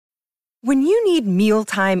When you need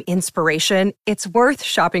mealtime inspiration, it's worth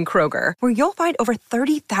shopping Kroger, where you'll find over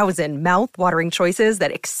 30,000 mouth-watering choices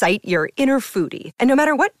that excite your inner foodie. And no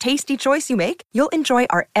matter what tasty choice you make, you'll enjoy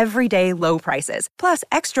our everyday low prices, plus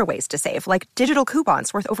extra ways to save, like digital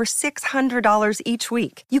coupons worth over $600 each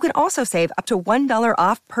week. You can also save up to $1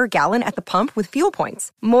 off per gallon at the pump with fuel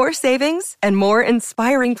points. More savings and more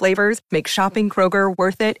inspiring flavors make shopping Kroger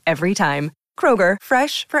worth it every time. Kroger,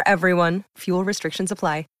 fresh for everyone. Fuel restrictions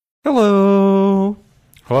apply. Hello.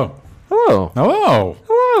 Hello. Hello. Hello.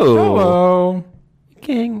 Hello. Hello.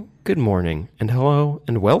 Gang, good morning, and hello,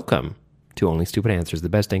 and welcome to Only Stupid Answers, the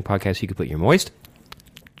best dang podcast you could put your moist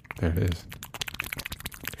There it is.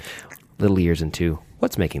 little ears into.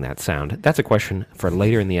 What's making that sound? That's a question for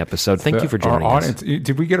later in the episode. Thank you for joining us.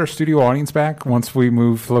 Did we get our studio audience back once we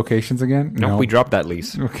moved locations again? Nope, we dropped that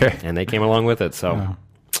lease. Okay. And they came along with it, so... Oh.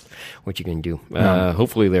 What you can do.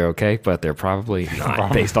 Hopefully they're okay, but they're probably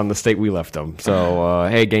not based on the state we left them. So,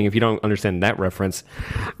 hey, gang, if you don't understand that reference,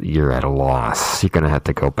 you're at a loss. You're going to have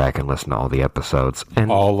to go back and listen to all the episodes.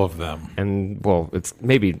 And, All of them. and well, it's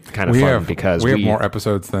maybe kind of fun because we have more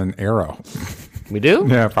episodes than Arrow. We do?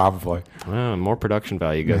 Yeah, probably. More production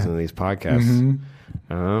value goes into these podcasts.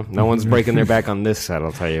 No one's breaking their back on this set,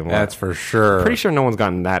 I'll tell you what. That's for sure. Pretty sure no one's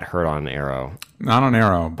gotten that hurt on Arrow. Not on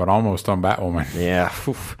Arrow, but almost on Batwoman. Yeah,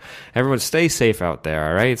 everyone stay safe out there,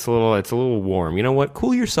 all right? It's a little warm. You know what?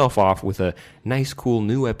 Cool yourself off with a nice, cool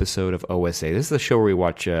new episode of OSA. This is the show where we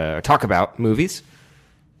watch, talk about movies,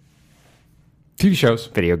 TV shows,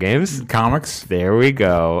 video games, comics. there we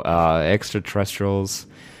go, extraterrestrials,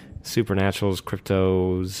 supernaturals,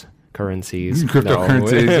 cryptos, currencies.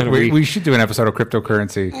 Cryptocurrencies. No, we should do an episode of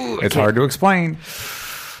cryptocurrency. It's hard to explain.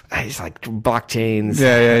 It's like blockchains.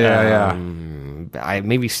 Yeah.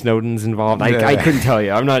 Maybe Snowden's involved. Yeah. I couldn't tell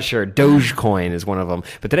you. I'm not sure. Dogecoin is one of them.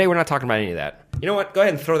 But today we're not talking about any of that. You know what? Go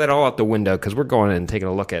ahead and throw that all out the window because we're going and taking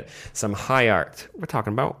a look at some high art. We're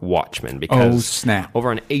talking about Watchmen because snap.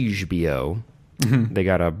 over on HBO, they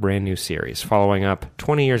got a brand new series following up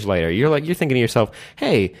 20 years later. You're thinking to yourself,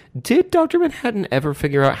 hey, did Dr. Manhattan ever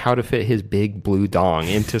figure out how to fit his big blue dong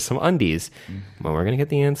into some undies? Well, we're going to get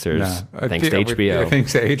the answers. Thanks to HBO.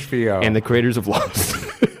 Thanks to HBO. And the creators of Lost.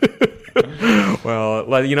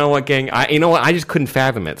 Well, you know what, gang? I just couldn't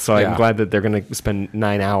fathom it, so I'm glad that they're going to spend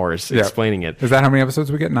 9 hours explaining it. Is that how many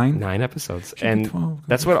episodes we get? 9? 9 episodes. Should be And 12,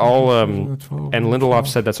 that's what all... 12, and Lindelof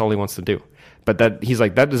said that's all he wants to do. But he's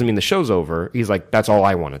like, that doesn't mean the show's over. He's like, that's all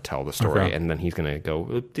I want to tell the story. Okay. And then he's going to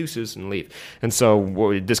go deuces and leave. And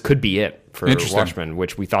so this could be it for Watchmen,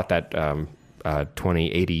 which we thought that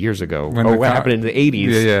 80 years ago. What happened in the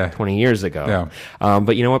 80s 20 years ago. Yeah.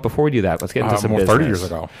 But you know what? Before we do that, let's get into some business. 30 years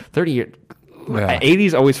ago. 30 years. Yeah.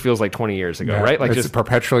 80s always feels like 20 years ago, right? Like it's just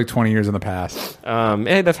perpetually 20 years in the past.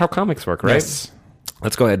 hey, that's how comics work, right? Yes.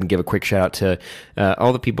 Let's go ahead and give a quick shout out to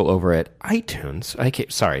all the people over at iTunes.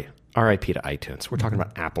 RIP to iTunes. We're talking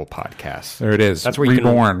about Apple Podcasts. There it is. That's where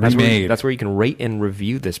Reborn, remade. That's where you can rate and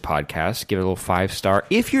review this podcast. Give it a little 5-star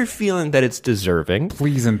if you're feeling that it's deserving.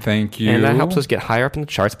 Please and thank you. And that helps us get higher up in the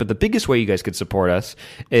charts. But the biggest way you guys could support us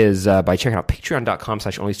is by checking out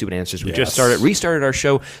patreon.com/onlystupidanswers. We just restarted our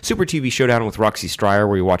show, Super TV Showdown with Roxy Stryer, where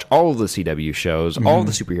we watch all of the CW shows, all of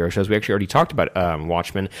the superhero shows. We actually already talked about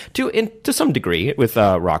Watchmen to some degree with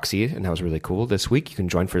Roxy, and that was really cool. This week, you can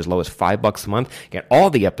join for as low as $5 a month. Get all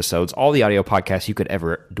the episodes, all the audio podcasts you could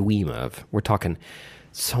ever dream of. We're talking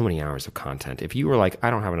so many hours of content. If you were like,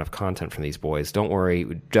 I don't have enough content from these boys, don't worry.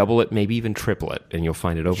 Double it, maybe even triple it, and you'll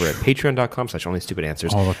find it over at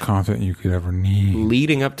patreon.com/onlystupidanswers. All the content you could ever need.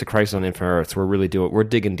 Leading up to Crisis on Infinite Earths, we're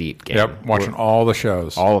digging deep. Gang. Yep, watching all the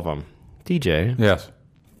shows. All of them. DJ, Yes.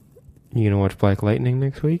 you gonna watch Black Lightning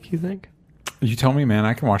next week, you think? You tell me, man.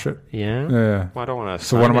 I can watch it. Yeah? Yeah. Well, I don't want to.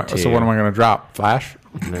 So what am I going to drop? Flash?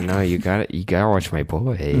 No, you gotta watch my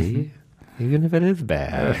boy. Even if it is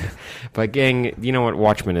bad. But gang, you know what?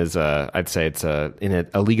 Watchmen is, I'd say it's in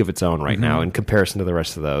a league of its own right now in comparison to the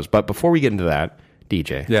rest of those. But before we get into that,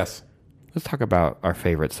 DJ. Yes. Let's talk about our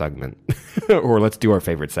favorite segment. Or let's do our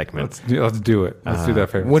favorite segment. Let's do it. Let's do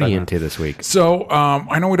that favorite What are you segment. into this week? So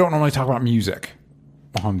I know we don't normally talk about music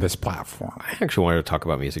on this platform. I actually wanted to talk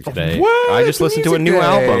about music today. What? I just listened to a new Music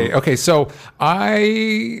day. album. Okay, so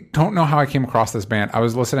I don't know how I came across this band. I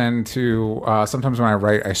was listening to, sometimes when I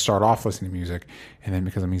write, I start off listening to music, and then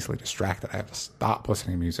because I'm easily distracted, I have to stop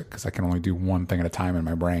listening to music because I can only do one thing at a time in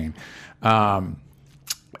my brain.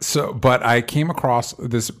 But I came across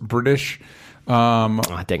this British... Oh,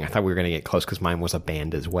 dang, I thought we were going to get close because mine was a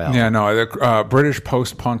band as well. Yeah, no, the British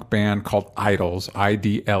post-punk band called Idols,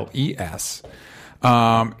 IDLES.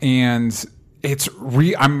 And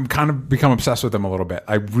I'm kind of become obsessed with them a little bit.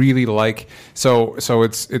 I really like so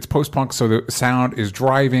it's post punk. So the sound is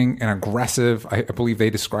driving and aggressive. I believe they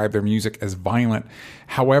describe their music as violent.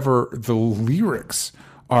 However, the lyrics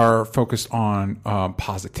are focused on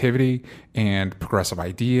positivity and progressive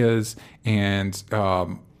ideas, and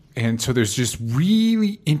so there's just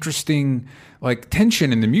really interesting like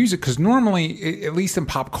tension in the music, because normally, at least in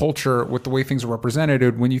pop culture, with the way things are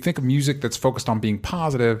represented, when you think of music that's focused on being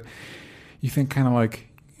positive, you think kind of like,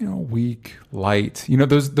 weak, light.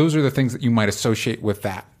 Those are the things that you might associate with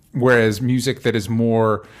that. Whereas music that is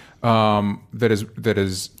more that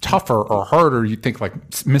is tougher or harder, you think like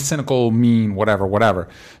cynical, mean, whatever.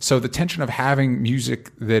 So the tension of having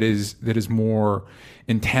music that is more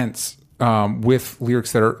intense, with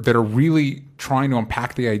lyrics that are really trying to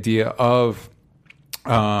unpack the idea of,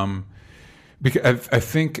 because I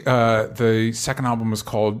think the second album is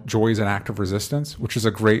called "Joy is an Act of Resistance," which is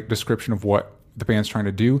a great description of what the band's trying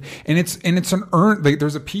to do, and it's an earned. Like,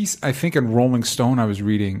 there's a piece I think in Rolling Stone I was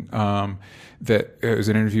reading that it was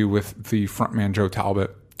an interview with the frontman Joe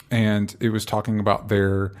Talbot, and it was talking about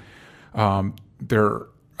their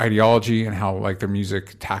ideology and how like their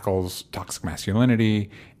music tackles toxic masculinity,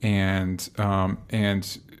 and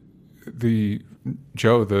the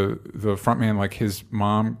Joe, the frontman, like his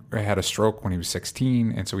mom had a stroke when he was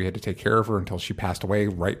 16, and so he had to take care of her until she passed away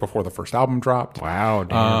right before the first album dropped. Wow,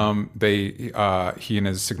 damn. He and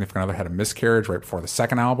his significant other had a miscarriage right before the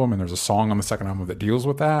second album, and there's a song on the second album that deals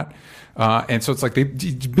with that. And so it's like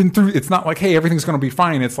they've been through. It's not like, hey, everything's going to be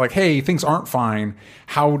fine. It's like, hey, things aren't fine.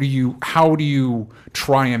 How do you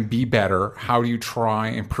try and be better? How do you try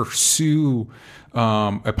and pursue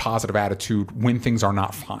a positive attitude when things are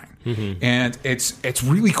not fine? Mm-hmm. And it's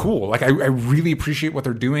really cool. Like I really appreciate what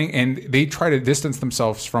they're doing, and they try to distance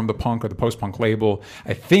themselves from the punk or the post-punk label.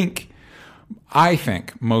 I think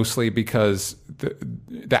mostly because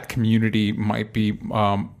that community might be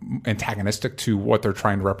antagonistic to what they're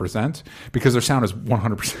trying to represent, because their sound is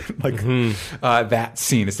 100% like that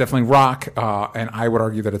scene. It's definitely rock, and I would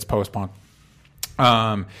argue that it's post-punk.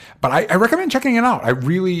 But I recommend checking it out. I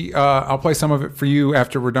really, I'll play some of it for you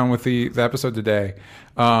after we're done with the episode today.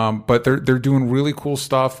 But they're doing really cool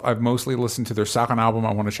stuff. I've mostly listened to their second album.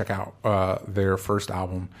 I want to check out their first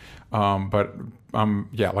album. But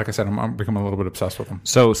like I said, I'm becoming a little bit obsessed with them.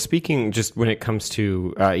 So speaking, just when it comes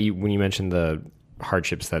to when you mentioned the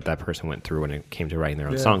hardships that person went through when it came to writing their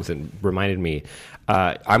own songs, it reminded me.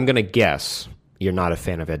 I'm gonna guess you're not a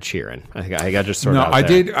fan of Ed Sheeran. I got just sort of. No, I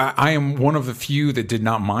did. I am one of the few that did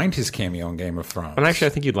not mind his cameo in Game of Thrones. And actually, I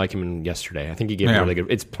think you'd like him in Yesterday. I think he gave a really good.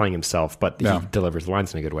 It's playing himself, but he delivers the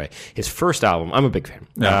lines in a good way. His first album, I'm a big fan.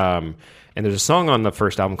 Yeah. And there's a song on the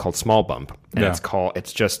first album called "Small Bump," and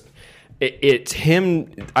it's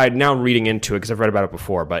him. I'm now reading into it because I've read about it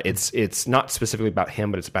before, but it's not specifically about him,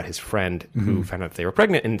 but it's about his friend who found out they were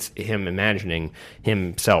pregnant, and it's him imagining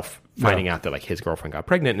himself finding out that like his girlfriend got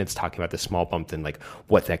pregnant, and it's talking about this small bump and like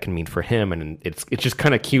what that can mean for him, and it's just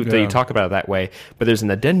kind of cute that you talk about it that way. But there's an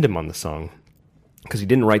addendum on the song, because he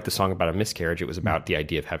didn't write the song about a miscarriage. It was about the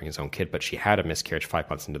idea of having his own kid, but she had a miscarriage 5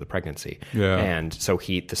 months into the pregnancy. Yeah. And so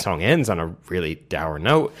the song ends on a really dour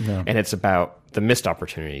note, and it's about the missed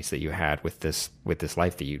opportunities that you had with this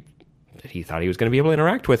life that he thought he was going to be able to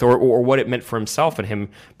interact with, or what it meant for himself, and him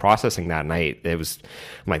processing that night. I'm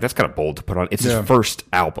like, that's kind of bold to put on. It's his first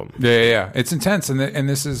album. Yeah. It's intense. And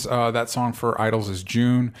this is, that song for Idols is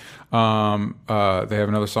June. They have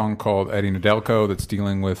another song called Eddie Nedelko that's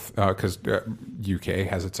dealing with, because UK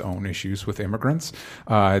has its own issues with immigrants.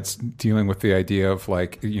 It's dealing with the idea of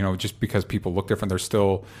like, just because people look different, they're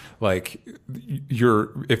still like,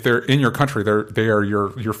 if they're in your country, they are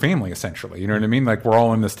your family essentially. You know what I mean? Like, we're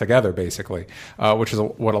all in this together, basically, which is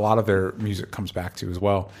what a lot of their music comes back to as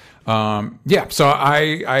well. So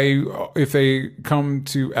I if they come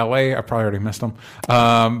to LA, I probably already missed them,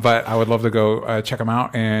 but I would love to go check them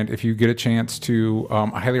out. And if you get a chance to,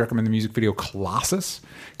 I highly recommend the music video Colossus.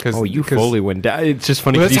 You fully went down. It's just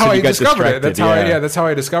funny. That's how I discovered it. That's how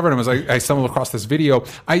I discovered him. Was I stumbled across this video.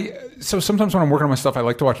 So sometimes when I'm working on my stuff, I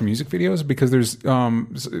like to watch music videos, because there's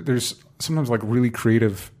sometimes like really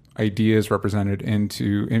creative ideas represented in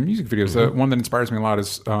music videos. The one that inspires me a lot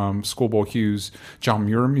is Schoolboy Q's John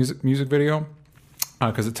Muir music video,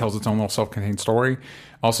 because it tells its own little self-contained story.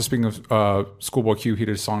 Also, speaking of Schoolboy Q, he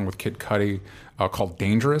did a song with Kid Cudi called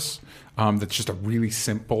Dangerous. That's just a really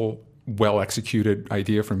simple, well-executed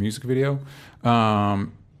idea for a music video.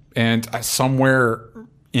 And somewhere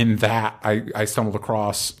in that, I stumbled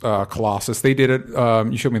across Colossus. They did it.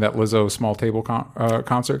 You showed me that Lizzo small table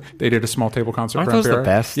concert. They did a small table concert. Aren't those the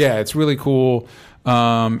best? Yeah, it's really cool.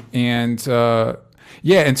 And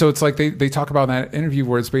Yeah, and so it's like they talk about in that interview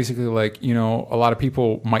where it's basically like, you know, a lot of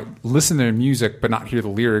people might listen to their music but not hear the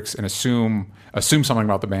lyrics and assume something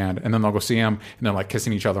about the band, and then they'll go see them and they're like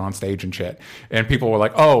kissing each other on stage and shit. And people were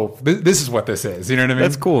like, "Oh, this is what this is." You know what I mean?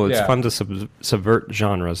 That's cool. It's fun to subvert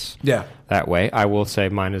genres. Yeah. That way. I will say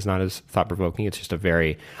mine is not as thought-provoking. It's just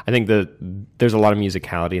I think there's a lot of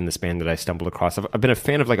musicality in this band that I stumbled across. I've been a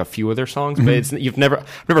fan of like a few of their songs, but I've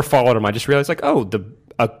never followed them. I just realized like, oh,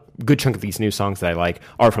 a good chunk of these new songs that I like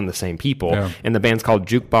are from the same people. Yeah. And the band's called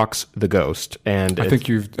Jukebox the Ghost. And I think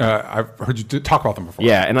I've heard you talk about them before.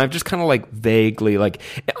 Yeah, and I've just kind of like vaguely, like,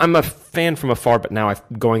 I'm a fan from afar, but now I'm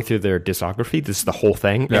going through their discography. This is the whole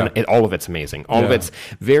thing, and all of it's amazing. All of it's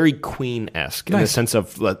very Queen-esque in the sense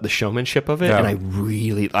of the showmanship of it.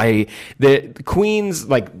 And the Queen's,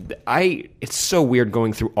 like, it's so weird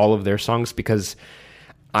going through all of their songs because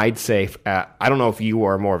I'd say, I don't know if you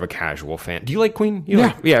are more of a casual fan. Do you like Queen?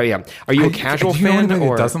 Yeah. Are you a casual fan?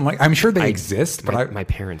 Or doesn't like? I'm sure they exist, but my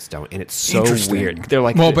parents don't, and it's so weird. They're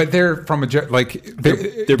like, but they're from they're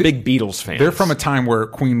big Beatles fans. They're from a time where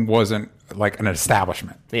Queen wasn't like an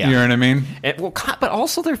establishment. Yeah. You know what I mean? But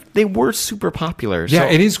also they were super popular. Yeah,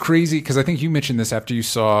 it is crazy because I think you mentioned this after you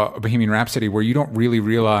saw Bohemian Rhapsody, where you don't really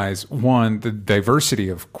realize, one, the diversity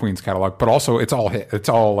of Queen's catalog, but also it's all hit. It's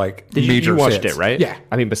all like major You watched hits. it, right? Yeah.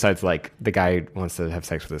 I mean, besides like the guy wants to have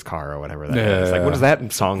sex with his car or whatever that is. Like, what does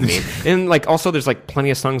that song mean? And like also there's like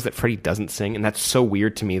plenty of songs that Freddie doesn't sing, and that's so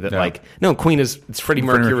weird to me that like, no, Queen it's Freddie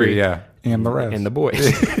Mercury. Yeah. And the rest. And the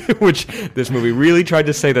boys. Which this movie really tried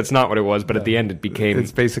to say that's not what it was, but at the end it became...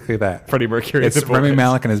 It's basically that. Freddie Mercury. It's Rami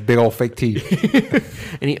Malek and his big old fake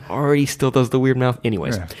teeth. And he already still does the weird mouth.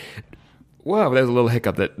 Anyways. Yeah. Wow, that was a little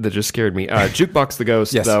hiccup that just scared me. Jukebox the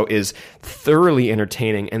Ghost, though, is thoroughly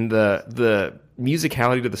entertaining, and the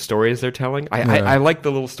musicality to the stories they're telling. I like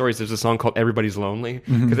the little stories. There's a song called Everybody's Lonely,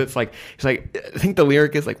 because it's like I think the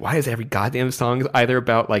lyric is like, why is every goddamn song either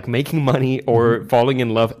about like making money or falling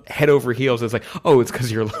in love head over heels? It's like, oh, it's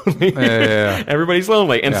because you're lonely. Everybody's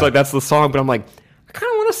lonely. And so like, that's the song, but I'm like, I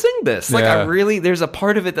kind of want to sing this. Like, there's a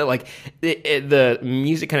part of it that like the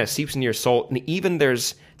music kind of seeps into your soul, and even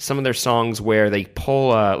there's some of their songs where they pull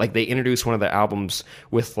like they introduce one of the albums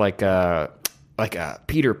with like a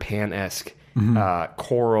Peter Pan-esque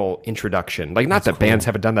choral introduction. Like, not that bands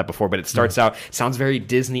haven't done that before, but it starts out, sounds very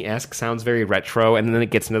Disney-esque, sounds very retro, and then it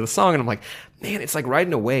gets into the song, and I'm like, man, it's like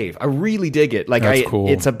riding a wave. I really dig it. Like,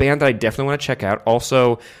 it's a band that I definitely want to check out.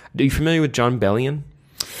 Also, are you familiar with Jon Bellion?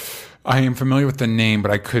 I am familiar with the name,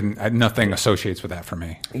 but nothing associates with that for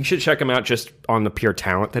me. You should check him out just on the pure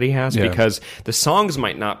talent that he has, because the songs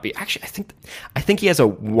might not be. Actually, I think he has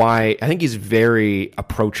I think he's very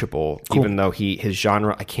approachable, even though his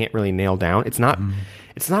genre I can't really nail down. It's not.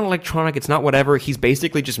 It's not electronic. It's not whatever. He's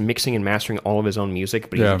basically just mixing and mastering all of his own music,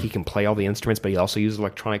 but he can play all the instruments, but he also uses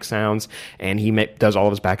electronic sounds, and he does all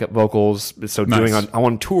of his backup vocals. So doing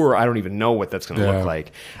on tour, I don't even know what that's going to look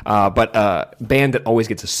like. But a band that always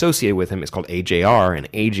gets associated with him is called AJR,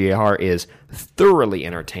 and AJR is thoroughly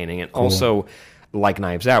entertaining, and also like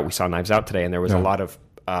Knives Out. We saw Knives Out today, and there was a lot of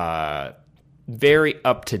very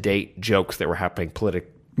up-to-date jokes that were happening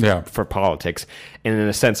for politics, and in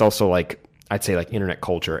a sense also like, I'd say like internet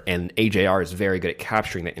culture, and AJR is very good at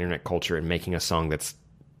capturing the internet culture and making a song that's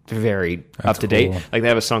very up to date. Like, they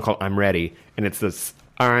have a song called I'm Ready, and it's this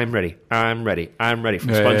I'm ready from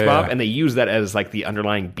SpongeBob, and they use that as like the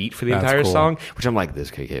underlying beat for the entire song, which I'm like,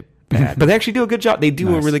 this could get bad. But they actually do a good job. They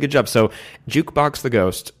do a really good job. So Jukebox the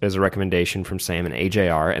Ghost is a recommendation from Sam and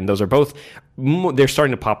AJR, and those are both, they're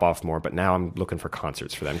starting to pop off more, but now I'm looking for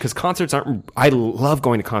concerts for them, because concerts I love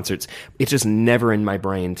going to concerts. It's just never in my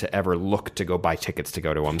brain to ever look to go buy tickets to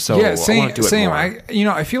go to them. So I want to do it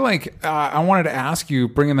more. I feel like I wanted to ask you,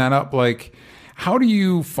 bringing that up, like, how do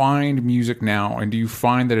you find music now, and do you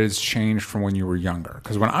find that it's changed from when you were younger?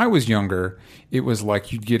 Because when I was younger, it was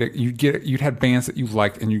like you'd have bands that you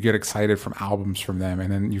liked, and you'd get excited from albums from them,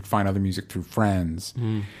 and then you'd find other music through friends.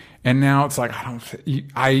 And now it's like,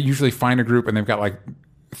 I usually find a group and they've got like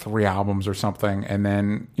 3 albums or something, and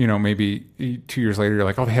then maybe 2 years later you're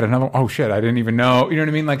like, oh, they had another one. Oh shit, I didn't even know. You know what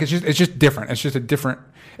I mean? Like, it's just different. It's just a different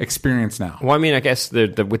experience now. Well, I mean, I guess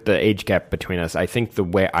with the age gap between us, I think the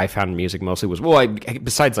way I found music mostly was,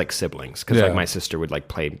 besides like siblings, because like my sister would like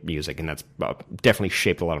play music, and that's definitely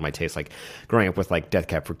shaped a lot of my taste. Like growing up with like Death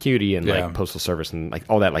Cab for Cutie and like Postal Service and like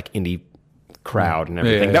all that like indie crowd and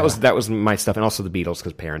everything. That was my stuff, and also the Beatles,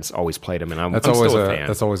 because parents always played them, and I'm still a fan.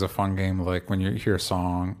 That's always a fun game. Like when you hear a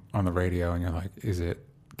song on the radio and you're like, is it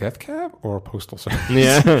Death Cab or Postal Service?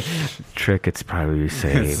 Yeah. Trick, it's probably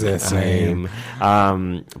the same.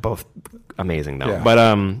 Both amazing though. But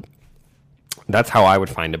That's how I would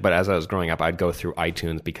find it. But as I was growing up, I'd go through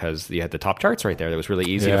iTunes because you had the top charts right there. That was really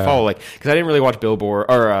easy to follow. Like, because I didn't really watch Billboard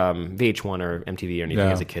or VH1 or MTV or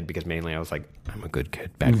anything as a kid, because mainly I was like, I'm a good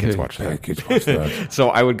kid. Bad kids watch that. So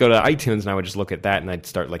I would go to iTunes and I would just look at that, and I'd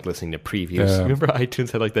start like listening to previews. Yeah. Remember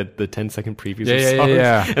iTunes had like the 10-second previews of songs?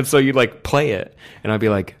 Yeah. And so you'd like play it, and I'd be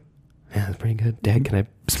like, yeah, that's pretty good. Dad, can I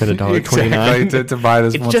spend $1.29 to buy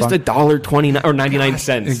this? It's just $1.29 or 99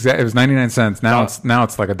 cents. Exactly, it was 99 cents. Now it's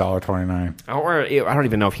like $1.29. Or I don't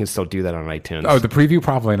even know if you can still do that on iTunes. Oh, the preview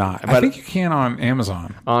probably not. But I think you can on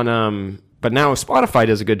Amazon. But now Spotify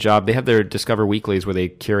does a good job. They have their Discover Weeklies where they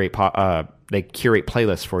curate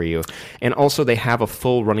playlists for you, and also they have a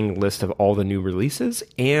full running list of all the new releases.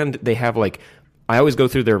 And they have like, I always go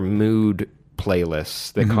through their mood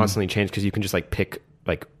playlists that constantly change, because you can just like pick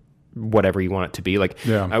like whatever you want it to be. Like,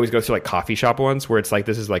 I always go through like coffee shop ones where it's like,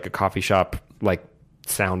 this is like a coffee shop like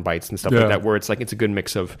sound bites and stuff like that, where it's like it's a good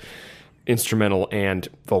mix of instrumental and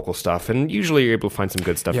vocal stuff, and usually you're able to find some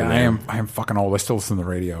good stuff in there. I am fucking old. I still listen to the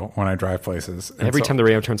radio when I drive places. And every time the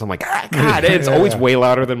radio turns, I'm like, God, it's always way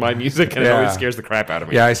louder than my music, and it always scares the crap out of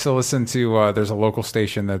me. Yeah, I still listen to, there's a local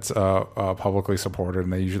station that's publicly supported,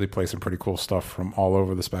 and they usually play some pretty cool stuff from all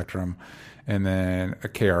over the spectrum. And then a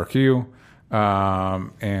KRQ,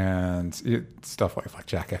 and stuff like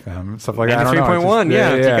Jack FM, stuff like that. 3.1,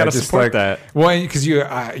 you gotta support like, that. Well, because you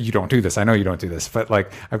don't do this. I know you don't do this, but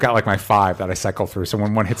like I've got like my 5 that I cycle through. So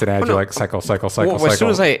when one hits an ad, you're like cycle. Well, as soon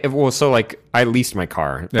as I leased my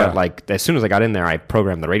car, but like as soon as I got in there, I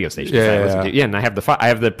programmed the radio station. And I have the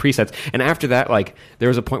presets. And after that, like there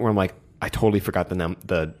was a point where I'm like, I totally forgot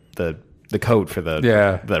the code for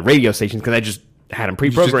the radio stations, because I just had them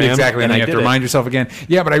pre-programmed. Exactly, and you have to remind yourself again.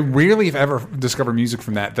 Yeah, but I rarely have ever discovered music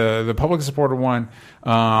from that. The publicly supported one,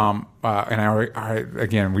 and I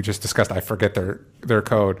again, we just discussed, I forget their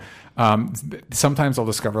code. Sometimes I'll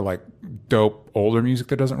discover like dope older music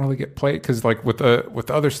that doesn't really get played, because like with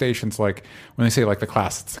the other stations, like when they say like the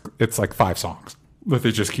class, it's like 5 songs that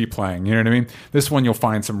they just keep playing. You know what I mean? This one, you'll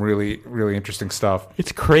find some really, really interesting stuff.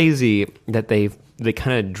 It's crazy that they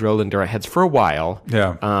kind of drilled into our heads for a while.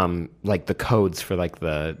 Yeah. Like the codes for like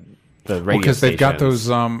the radio because they've got stations.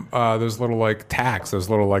 those little like tags, those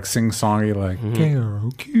little like sing-songy like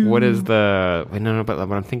KROQ. What is the no? But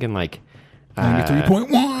I'm thinking like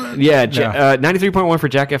 93.1. Yeah, 93.1 for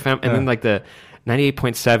Jack FM, and then like the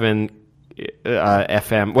 98.7.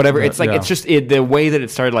 FM, whatever. It's like it's just the way that it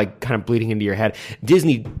started, like kind of bleeding into your head.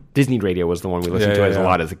 Disney radio was the one we listened to a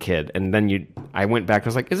lot as a kid, and then I went back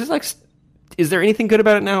and I was like, is there anything good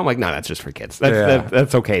about it now? I'm like, no, that's just for kids.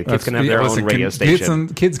 That's okay. Kids can have their own radio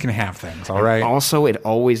station. Kids can have things, all right? Also, it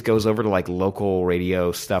always goes over to like local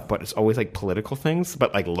radio stuff, but it's always like political things,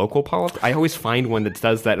 but like local politics. I always find one that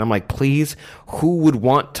does that, and I'm like, please, who would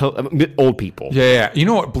want to... old people. Yeah. You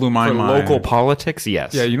know what blew my mind? Local politics,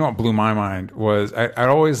 yes. Yeah, you know what blew my mind was I'd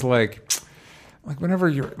always like whenever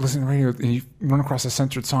you're listening to radio and you run across a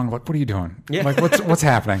censored song, like, what are you doing? Yeah. Like, what's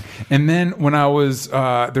happening? And then when I was,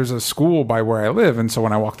 there's a school by where I live, and so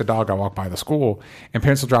when I walk the dog, I walk by the school, and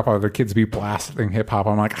parents will drop out their kids be blasting hip hop.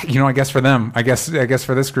 I'm like, I guess for them, I guess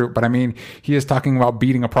for this group, but I mean, he is talking about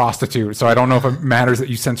beating a prostitute, so I don't know if it matters that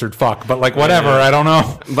you censored fuck, but like, whatever, I don't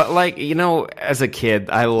know. But like, as a kid,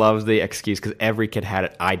 I loved the excuse, because every kid had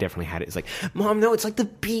it. I definitely had it. It's like, Mom, no, it's like the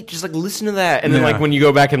beat, just like listen to that. And then like when you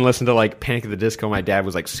go back and listen to like Panic at the Disco, my dad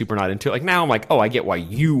was like super not into it. Like now I'm like, oh, I get why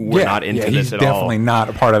you were not into this at all. He's definitely not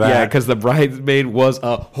a part of that. Yeah, because the bridesmaid was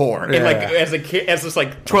a whore. And like as a kid, as this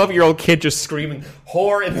like 12-year-old kid just screaming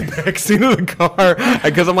whore in the backseat of the car,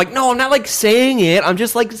 because I'm like, no, I'm not like saying it. I'm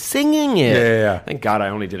just like singing it. Yeah. Thank God I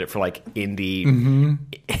only did it for like indie.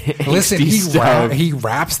 Listen, he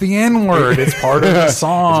raps the N-word. It's part of the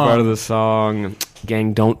song. It's part of the song.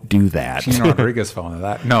 Gang, don't do that. Gina Rodriguez fell into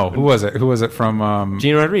that. No, who was it? Who was it from?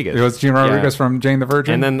 Gina Rodriguez. It was Gina Rodriguez from Jane the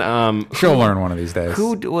Virgin. And then she'll learn one of these days.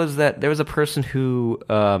 Who was that? There was a person who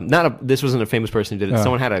this wasn't a famous person who did it.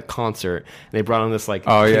 Someone had a concert and they brought on this like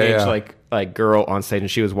teenage like girl on stage,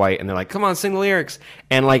 and she was white, and they're like, "Come on, sing the lyrics."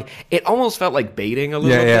 And like it almost felt like baiting a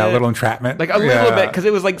little bit. Yeah, a little entrapment. Like a little bit, because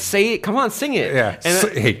it was like, say it, come on, sing it. Yeah. And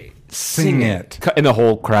hey, sing it. And the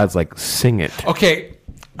whole crowd's like, sing it. Okay.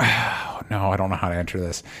 No, I don't know how to answer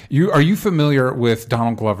this. Are you familiar with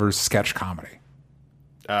Donald Glover's sketch comedy?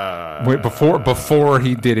 Before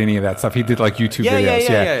he did any of that stuff, he did like YouTube videos.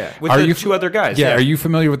 Yeah. With two other guys. Yeah. Are you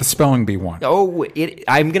familiar with the spelling bee one? Oh,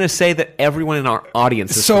 I'm going to say that everyone in our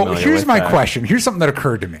audience is familiar with that. So here's my question. Here's something that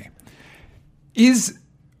occurred to me.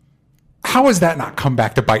 How has that not come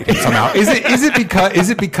back to bite him somehow? Is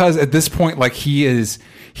it because at this point, like he is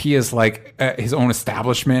he is like his own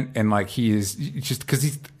establishment, and like he is just because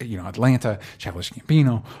he's Atlanta, Childish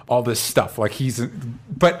Gambino, all this stuff. Like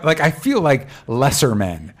but like I feel like lesser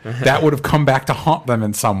men that would have come back to haunt them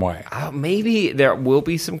in some way. Maybe there will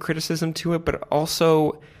be some criticism to it, but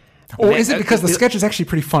also. Or is it because the sketch is actually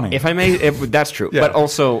pretty funny? If I may, that's true. Yeah. But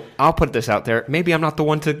also, I'll put this out there. Maybe I'm not the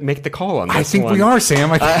one to make the call on this. I think we are, Sam.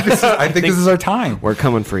 I think this is our time. We're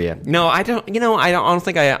coming for you. No, I don't. I don't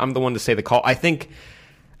think I'm the one to say the call. I think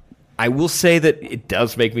I will say that it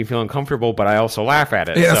does make me feel uncomfortable, but I also laugh at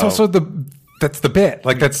it. Yeah, that's also that's the bit.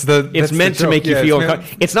 Like it's meant to make you feel.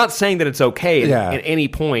 It's not saying that it's okay at any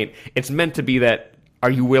point. It's meant to be that. Are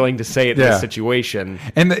you willing to say it in this situation?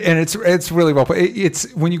 And it's really well put.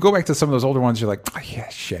 It's when you go back to some of those older ones, you're like, oh, yeah,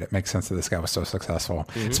 shit, it makes sense that this guy was so successful.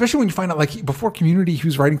 Mm-hmm. Especially when you find out, like, before Community, he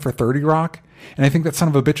was writing for 30 Rock. And I think that son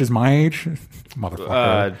of a bitch is my age.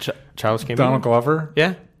 Motherfucker. Childish Gambino? Donald Glover?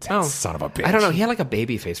 Yeah. Son of a bitch. I don't know. He had like a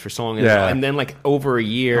baby face for so long. And then like over a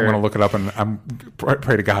year. I'm going to look it up and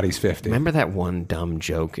pray to God he's 50. Remember that one dumb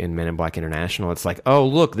joke in Men in Black International? It's like, oh,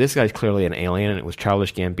 look, this guy's clearly an alien and it was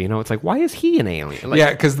Childish Gambino. It's like, why is he an alien? Like,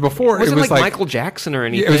 because before it was like Michael Jackson or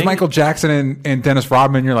anything. It was Michael Jackson and Dennis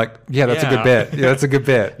Rodman. You're like, that's a good bit. Yeah, that's a good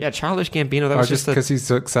bit. Yeah, Childish Gambino. That was just because he's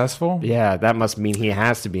successful? Yeah, that must mean he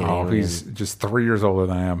has to be an alien. He's just 3 years older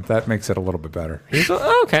than I am. That makes it a little bit better.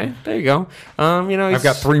 Okay, there you go. I've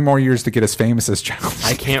got 3 more years to get as famous as Childish.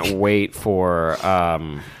 I can't wait for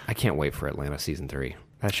Atlanta season 3.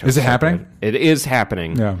 That show is it happening? Good. It is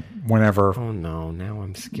happening. Yeah, whenever. Oh no, now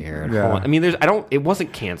I'm scared. Yeah. Hold on. I mean, it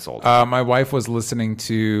wasn't canceled. My wife was listening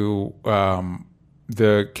to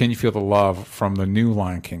the Can You Feel the Love from the new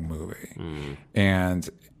Lion King movie, and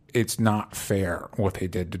it's not fair what they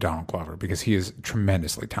did to Donald Glover because he is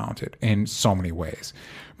tremendously talented in so many ways.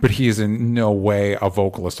 But he is in no way a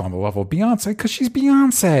vocalist on the level of Beyonce because she's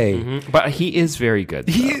Beyonce. Mm-hmm. But he is very good.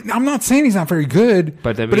 I'm not saying he's not very good,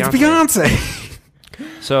 but it's Beyonce.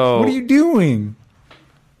 So what are you doing?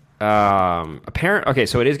 Okay,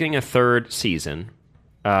 so it is getting a 3rd season,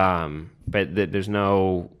 but there's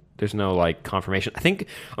no like confirmation. I think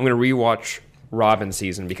I'm going to rewatch Robin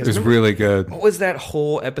season because it was really good. What was that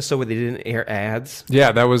whole episode where they didn't air ads?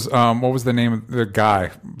 Yeah, that was what was the name of the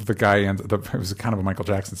guy? The guy it was kind of a Michael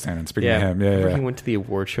Jackson stand-in. Speaking of him, he went to the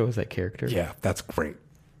award show as that character. Yeah, that's great.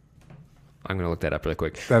 I'm going to look that up really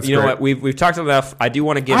quick. That's you know great. what? We've talked enough. I do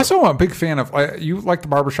want to give. I'm also a big fan of. You like the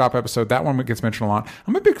barbershop episode? That one gets mentioned a lot.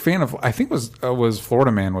 I'm a big fan of. I think was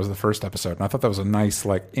Florida Man was the first episode, and I thought that was a nice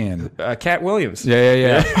in. Cat Williams.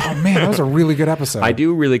 Yeah. Oh man, that was a really good episode. I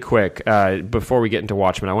do really quick before we get into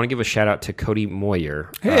Watchmen. I want to give a shout out to Cody Moyer,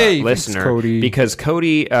 listener, Cody. Because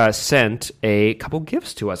Cody sent a couple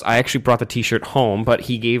gifts to us. I actually brought the T-shirt home, but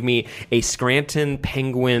he gave me a Scranton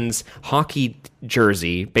Penguins hockey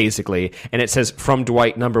jersey, basically, and it says "From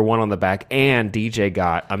Dwight #1" on the back, and DJ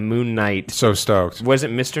got a Moon Knight. So stoked. Was it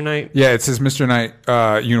Mr. Knight? Yeah, it says Mr. Knight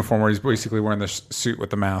uniform where he's basically wearing the suit with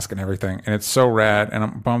the mask and everything, and it's so rad. And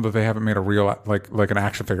I'm bummed that they haven't made a real like an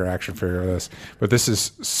action figure of this. But this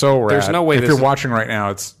is so rad. There's no way if you're watching right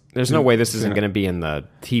now, there's no way this isn't going to be in the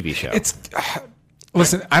TV show.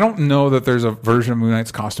 Listen, I don't know that there's a version of Moon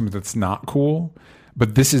Knight's costume that's not cool.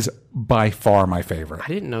 But this is by far my favorite. I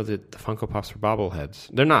didn't know that the Funko Pops were bobbleheads.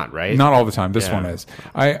 They're not, right? Not all the time. This one is.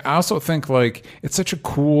 I also think it's such a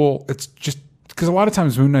cool. It's just because a lot of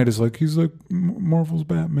times Moon Knight is he's like Marvel's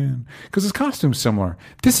Batman because his costume's similar.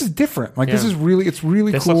 This is different. This is really this cool.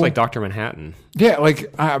 This looks like Dr. Manhattan. Yeah,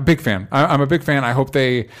 I'm a big fan. I'm a big fan. I hope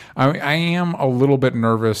I am a little bit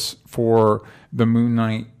nervous for the Moon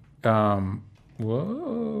Knight.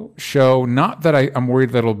 Show. Not that I'm worried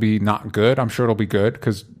that it'll be not good. I'm sure it'll be good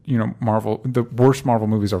because Marvel. The worst Marvel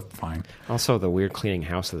movies are fine. Also, the weird cleaning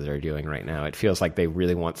house that they're doing right now. It feels like they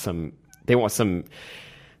really want some. They want some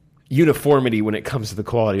uniformity when it comes to the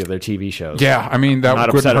quality of their TV shows. Yeah, I mean that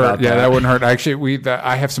wouldn't hurt. Yeah, that wouldn't hurt. Actually,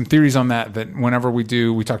 I have some theories on that. That whenever we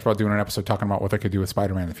talked about doing an episode talking about what they could do with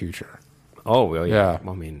Spider-Man in the future. Oh, well, yeah.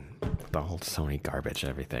 Well, I mean, the whole Sony garbage and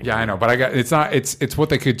everything. Yeah, I know, but it's what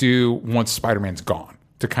they could do once Spider-Man's gone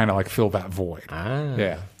to kind of fill that void.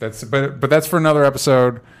 Yeah, but that's for another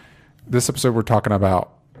episode. This episode we're talking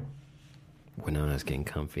about Winona's getting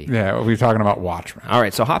comfy. Yeah, we're talking about Watchmen. All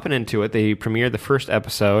right, so hopping into it, they premiered the first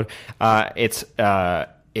episode.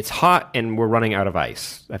 It's hot and we're running out of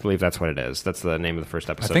ice. I believe that's what it is. That's the name of the first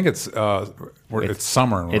episode. I think it's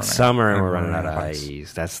summer. It's summer and we're running out of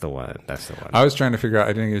ice. That's the one. I was trying to figure out.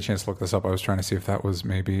 I didn't get a chance to look this up. I was trying to see if that was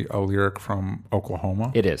maybe a lyric from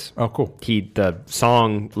Oklahoma. It is. Oh, cool. The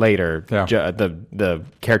song later. Yeah. The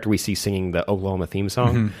character we see singing the Oklahoma theme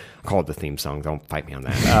song. Mm-hmm. Call it the theme song. Don't fight me on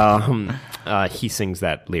that. He sings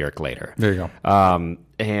that lyric later. There you go.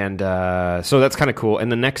 And so that's kind of cool.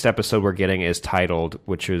 And the next episode we're getting is titled,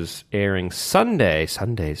 which is airing Sunday,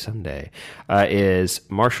 is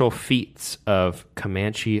Martial Feats of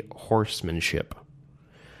Comanche Horsemanship.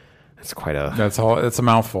 That's quite a... It's a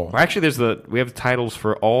mouthful. Well, actually, we have titles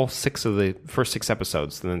for all 6 of the first 6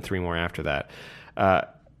 episodes, and then 3 more after that.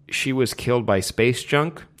 She was killed by space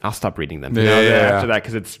junk. I'll stop reading them after that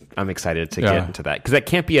because I'm excited to get into that, because that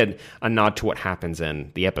can't be a nod to what happens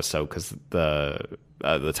in the episode, because the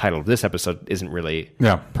title of this episode isn't really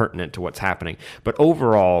pertinent to what's happening. But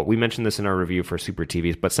overall, we mentioned this in our review for Super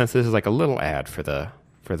TVs, but since this is like a little ad for the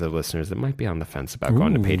listeners that might be on the fence about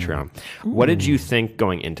going to Patreon, what did you think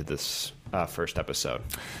going into this first episode?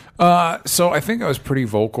 So I think I was pretty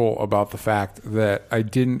vocal about the fact that I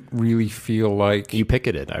didn't really feel like... You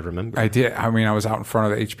picketed, I remember. I did. I mean, I was out in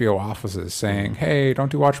front of the HBO offices saying, hey,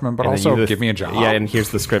 don't do Watchmen, but also give me a job. Yeah, and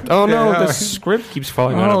here's the script. Oh, no, the script keeps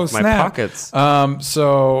falling out of my pockets.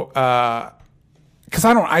 Because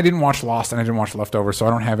I didn't watch Lost and I didn't watch Leftovers, so I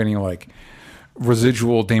don't have any, like,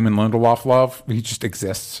 residual Damon Lindelof love. He just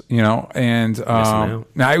exists, and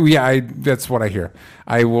that's what I hear.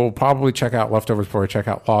 I will probably check out Leftovers before I check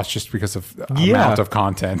out Lost, just because of the amount of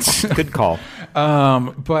content. Good call.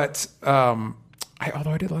 Although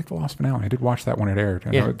I did like the Lost finale, I did watch that when it aired.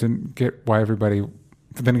 I know it didn't get why everybody...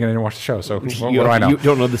 Then again, I didn't watch the show, so what do I know? You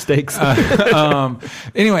don't know the stakes.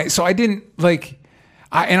 Anyway, so I didn't like...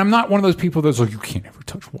 and I'm not one of those people that's like, you can't ever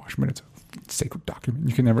touch Watchmen. It's a sacred document.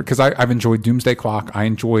 You can never... Because I've enjoyed Doomsday Clock. I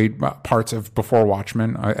enjoyed parts of Before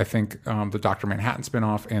Watchmen. I think the Dr. Manhattan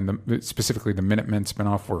spinoff and specifically the Minutemen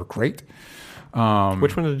spinoff were great.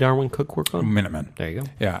 Which one did Darwin Cook work on? Minutemen. There you go.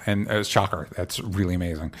 Yeah, and it was Shocker. That's really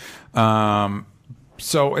amazing.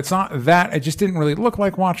 So it's not that. It just didn't really look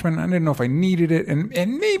like Watchmen. I didn't know if I needed it.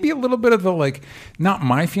 And maybe a little bit of the, like, not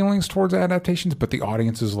my feelings towards adaptations, but the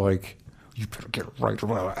audience's like, you better get it right.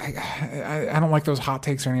 I don't like those hot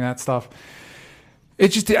takes or any of that stuff. I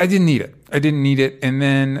didn't need it. And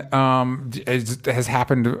then it has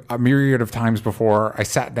happened a myriad of times before. I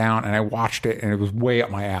sat down and I watched it, and it was way up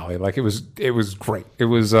my alley. Like, it was great. It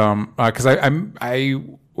was because I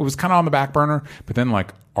was kind of on the back burner, but then,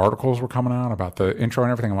 like, articles were coming out about the intro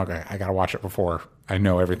and everything. I'm like, I got to watch it before I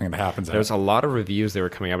know everything that happens. There's a lot of reviews that were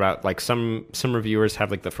coming about. Like, some reviewers have,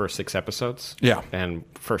 like, the first 6 episodes. Yeah. And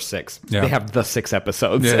first 6. Yeah. They have the 6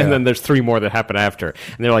 episodes. Yeah, and then there's 3 more that happen after.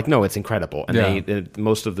 And they're like, no, it's incredible. And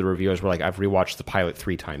most of the reviewers were like, I've rewatched the pilot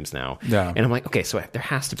 3 times now. Yeah. And I'm like, okay, so there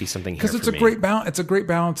has to be something here. Because it's a great balance. It's a great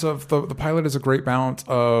balance of the pilot is a great balance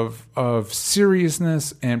of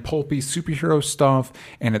seriousness and pulpy superhero stuff,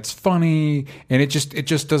 and it's funny, and it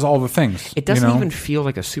just does all the things. It doesn't even feel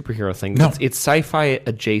like a superhero thing. No. It's sci-fi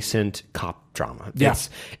adjacent cop drama. Yeah.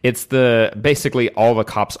 It's basically all the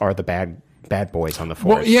cops are the bad boys on the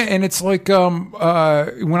force. Well, yeah, and it's like when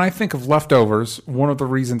I think of Leftovers, one of the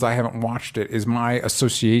reasons I haven't watched it is my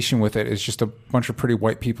association with it is just a bunch of pretty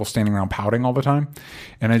white people standing around pouting all the time,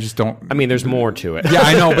 and I just don't... I mean, there's more to it. Yeah,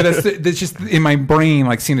 I know, but that's just in my brain,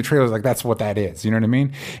 like, seeing the trailers, like, that's what that is, you know what I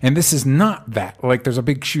mean? And this is not that. Like, there's a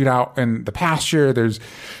big shootout in the pasture, there's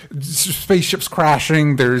spaceships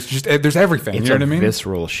crashing, there's everything, you know what I mean? It's a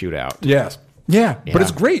visceral shootout. Yes. Yeah, but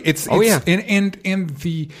it's great.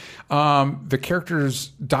 And the characters'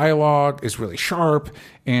 dialogue is really sharp,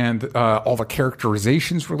 and all the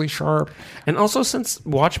characterization's really sharp. And also, since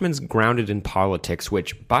Watchmen's grounded in politics,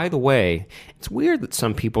 which, by the way, it's weird that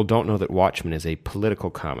some people don't know that Watchmen is a political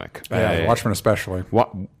comic. Yeah, Watchmen especially.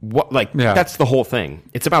 That's the whole thing.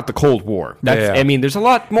 It's about the Cold War. I mean, there's a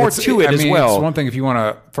lot more to it as well. It's one thing if you want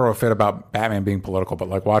to throw a fit about Batman being political, but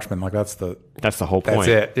like Watchmen, like that's the whole point. That's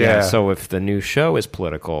it. Yeah. So if the new show is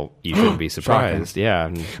political, you shouldn't be surprised.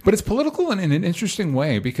 Yeah. But it's political in an interesting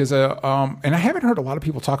way because, and I haven't heard a lot of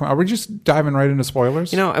people talking about. Are we just diving right into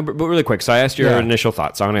spoilers? But really quick. So I asked your initial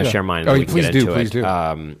thoughts. So I'm going to share mine. Please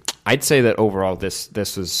do. I'd say that overall, this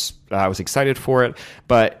was I was excited for it,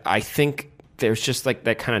 but I think there's just like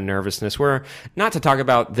that kind of nervousness where, not to talk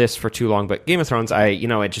about this for too long, but Game of Thrones,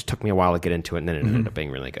 it just took me a while to get into it, and then it ended up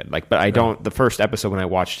being really good. Like, but the first episode when I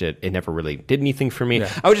watched it, it never really did anything for me.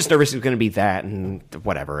 Yeah. I was just nervous it was going to be that and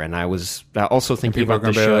whatever, and I was also thinking about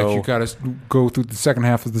the show. Like, you got to go through the second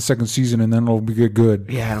half of the second season, and then it'll be good.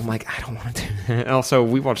 Yeah, and I'm like, I don't want to do that. Also,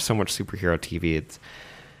 we watch so much superhero TV. It's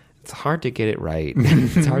hard to get it right.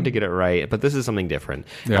 But this is something different.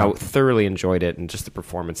 Yeah. I thoroughly enjoyed it, and just the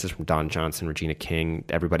performances from Don Johnson, Regina King,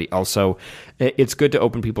 everybody. Also, it's good to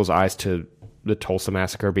open people's eyes to the Tulsa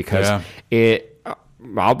Massacre because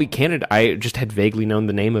I'll be candid, I just had vaguely known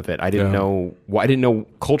the name of it. I didn't know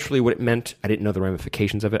culturally what it meant. I didn't know the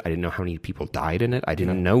ramifications of it. I didn't know how many people died in it. I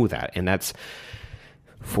didn't know that, and that's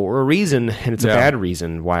for a reason, and it's a bad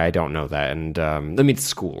reason why I don't know that. And I mean,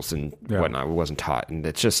 schools and whatnot, it wasn't taught, and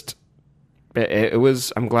it's just. It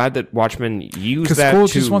was. I'm glad that Watchmen used that. Because school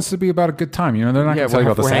just wants to be about a good time. You know, they're not going to tell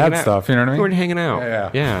you about the sad stuff. You know what I mean? We're hanging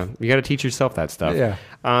out. Yeah. You got to teach yourself that stuff. Yeah.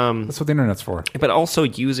 That's what the internet's for. But also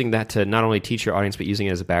using that to not only teach your audience, but using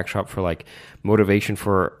it as a backdrop for like motivation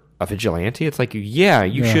for a vigilante. It's like,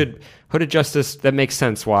 you should. Hooded Justice. That makes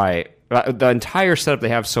sense. Why the entire setup they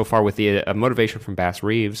have so far with the motivation from Bass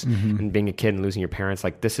Reeves and being a kid and losing your parents,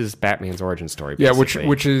 like this is Batman's origin story. Basically. Yeah,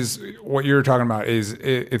 which is what you're talking about. Is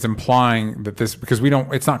it's implying that this, because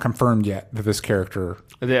it's not confirmed yet that this character.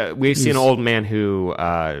 We see an old man who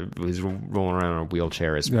is rolling around in a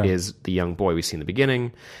wheelchair is the young boy we see in the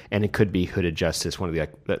beginning, and it could be Hooded Justice, one of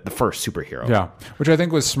the first superhero. Yeah, which I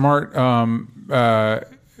think was smart.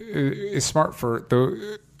 Is smart for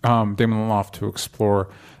the Damon Lindelof to explore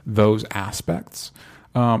those aspects.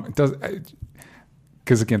 It does,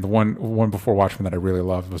 because again, the one before Watchmen that I really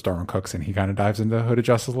loved was Darwin Cooks, and he kind of dives into Hooded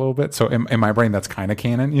Justice a little bit. So in my brain, that's kind of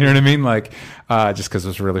canon. You know what I mean? Like, just because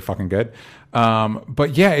it's really fucking good.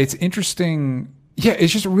 But yeah, it's interesting. Yeah,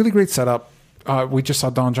 it's just a really great setup. We just saw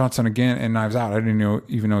Don Johnson again in Knives Out. I didn't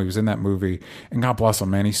even know he was in that movie. And God bless him,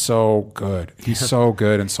 man. He's so good. He's so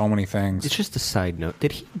good in so many things. It's just a side note.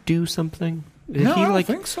 Did he do something? No, I don't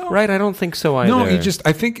think so. Right, I don't think so either. No,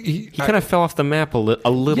 I think he kind of fell off the map a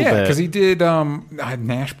little bit. Yeah, because he did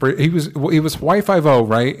Nash Bridges. He was Hawaii Five-0,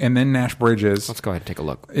 right? And then Nash Bridges. Let's go ahead and take a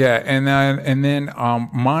look. Yeah, and then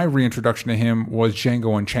my reintroduction to him was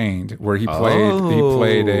Django Unchained, where he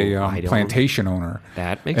played a plantation owner.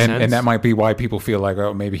 That makes sense. And that might be why people feel like,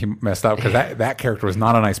 oh, maybe he messed up, because that character was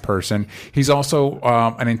not a nice person. He's also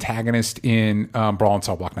an antagonist in Brawl and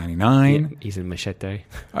Cell Block 99. Yeah, he's in Machete.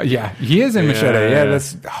 He is in Machete. Yeah,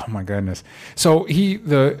 that's, oh my goodness. So he's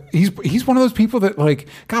one of those people that, like,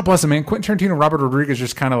 God bless him, man. Quentin Tarantino and Robert Rodriguez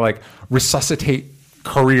just kind of like resuscitate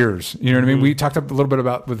careers. You know what I mean? We talked a little bit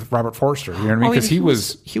about with Robert Forster. You know what I mean? Because he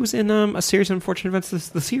was in A Series of Unfortunate Events.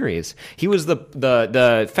 The series. He was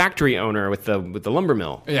the factory owner with the lumber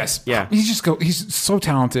mill. Yes. Yeah. He's so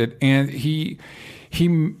talented, and he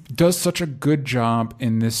does such a good job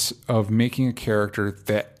in this of making a character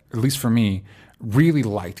that, at least for me, really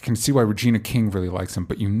liked. Can see why Regina King really likes him,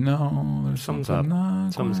 but there's Thumbs something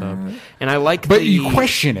up. Thumbs up. And I like, but you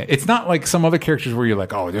question it. It's not like some other characters where you're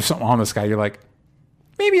like, oh, there's something on this guy. You're like,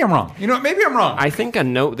 maybe I'm wrong. You know what? Maybe I'm wrong. I think a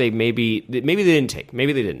note maybe they didn't take.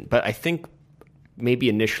 Maybe they didn't. But I think maybe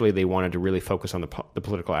initially they wanted to really focus on the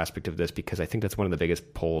political aspect of this, because I think that's one of the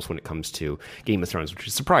biggest pulls when it comes to Game of Thrones, which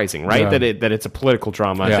is surprising, right? Yeah. That it's a political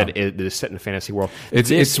drama that is set in a fantasy world. It's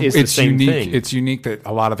the same unique thing. It's unique that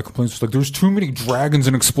a lot of the complaints was like, there's too many dragons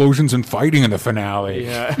and explosions and fighting in the finale.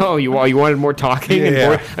 Yeah. Oh, you wanted more talking and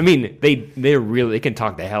more. I mean, they can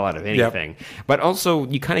talk the hell out of anything. Yep. But also,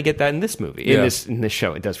 you kind of get that in this movie, in this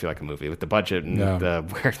show. It does feel like a movie with the budget and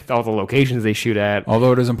where all the locations they shoot at.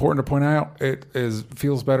 Although it is important to point out, it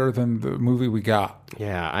feels better than the movie we got.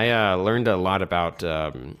 Yeah, I learned a lot about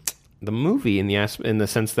the movie in the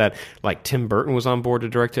sense that, like, Tim Burton was on board to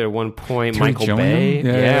direct it at one point. Terry Michael Gilliam? Bay,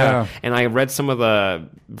 Yeah. And I read some of the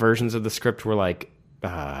versions of the script were like,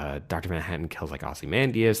 Dr. Manhattan kills like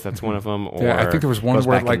Ozymandias. That's one of them. Or I think there was one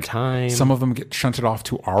where like time. Some of them get shunted off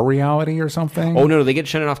to our reality or something. Oh no, they get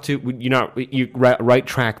shunted off to right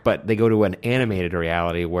track, but they go to an animated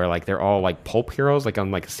reality where like they're all like pulp heroes, like on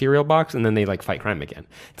like a cereal box, and then they like fight crime again.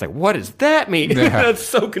 It's like, what does that mean? Yeah. That's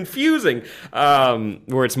so confusing.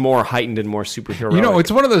 Where it's more heightened and more superhero. You know,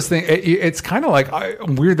 it's one of those things. It's kind of like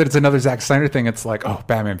weird that it's another Zack Snyder thing. It's like, oh,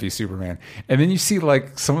 Batman v Superman, and then you see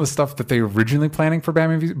like some of the stuff that they were originally planning for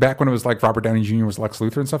Batman v, back when it was like Robert Downey Jr. was Lex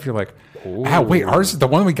Luthor and stuff. You're like, wait, ours, the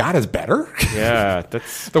one we got is better. Yeah,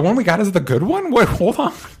 that's the one we got is the good one. Wait, hold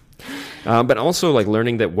on. But also, like,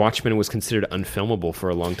 learning that Watchmen was considered unfilmable for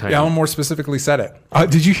a long time. Yeah, Alan Moore specifically said it.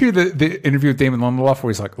 Did you hear the interview with Damon Lindelof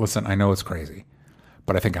where he's like, listen, I know it's crazy,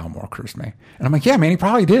 but I think Alan Moore cursed me. And I'm like, yeah, man, he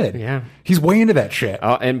probably did. Yeah. He's way into that shit.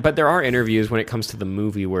 But there are interviews when it comes to the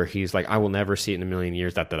movie where he's like, I will never see it in a million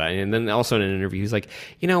years, And then also in an interview, he's like,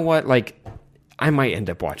 you know what, like, I might end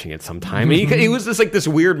up watching it sometime. And it was just like this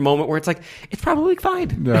weird moment where it's like, it's probably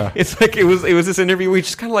fine. Yeah. It's like, it was this interview where he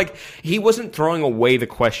just kind of like, he wasn't throwing away the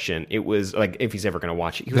question. It was like, if he's ever going to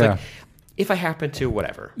watch it. He was like, if I happen to,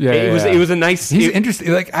 whatever. Yeah, it was a nice. He's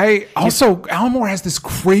interesting. Like Alan Moore has this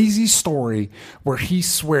crazy story where he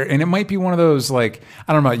swear, and it might be one of those like,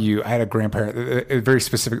 I don't know about you. I had a grandparent, very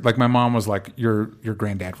specific. Like my mom was like, your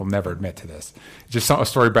granddad will never admit to this. Just saw a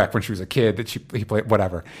story back when she was a kid that he played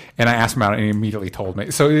whatever, and I asked him about it, and he immediately told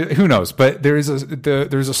me. So who knows? But there's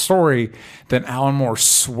a story that Alan Moore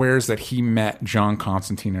swears that he met John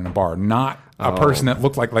Constantine in a bar, not a person that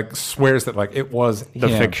looked like swears that like it was the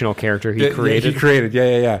him. fictional character he created. Yeah, he created.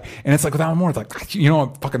 Yeah. And it's like with Alan Moore, it's like, you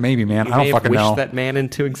know, fucking maybe, man. I don't fucking know. That man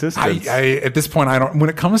into existence. I at this point, I don't. When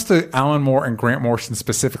it comes to Alan Moore and Grant Morrison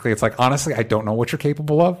specifically, it's like honestly, I don't know what you're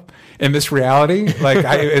capable of in this reality. Like,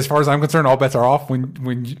 as far as I'm concerned, all bets are off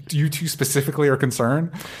when you two specifically are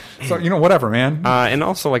concerned. So you know, whatever, man. And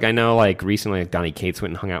also, like, I know, like, recently, like, Donnie Cates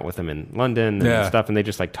went and hung out with him in London and stuff, and they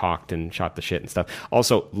just like talked and shot the shit and stuff.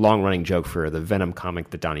 Also, long running joke for the Venom comic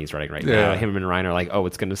that Donnie's writing right now. Him and Ryan are like, oh,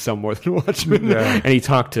 it's going to sell more than Watchmen. And he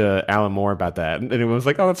talked to Alan Moore about that, and it was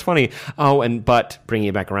like, oh, that's funny. Oh, but bringing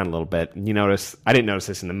it back around a little bit, you notice, I didn't notice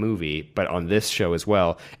this in the movie, but on this show as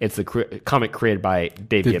well, it's the comic created by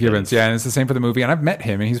Dave Gibbons. Yeah, and it's the same for the movie, and I've met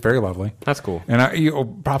him, and he's very lovely. That's cool.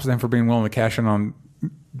 And props to him for being willing to cash in on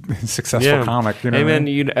successful comic. You know,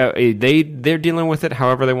 they're dealing with it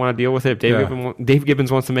however they want to deal with it. If Dave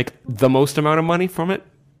Gibbons wants to make the most amount of money from it,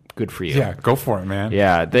 good for you. Yeah, go for it, man.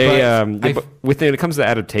 Yeah, when it comes to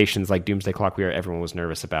adaptations like Doomsday Clock, everyone was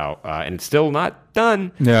nervous about, and it's still not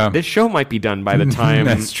done. Yeah, this show might be done by the time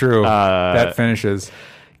that's true. That finishes.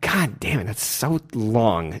 God damn it, that's so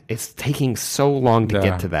long. It's taking so long to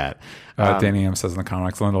get to that. Danny M says in the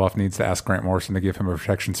comics, Lindelof needs to ask Grant Morrison to give him a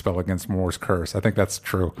protection spell against Moore's curse. I think that's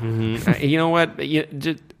true. Mm-hmm. You know what?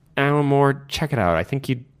 Alan Moore, check it out. I think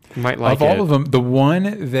you might like it. Of all of them, the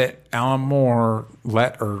one that Alan Moore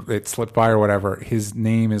it slipped by or whatever, his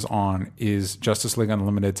name is on, is Justice League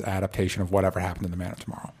Unlimited's adaptation of Whatever Happened to the Man of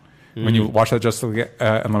Tomorrow. Mm-hmm. When you watch that Justice League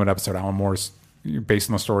Unlimited episode, Alan Moore's based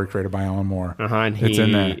on the story created by Alan Moore. And it's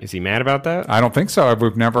in there. Is he mad about that? I don't think so.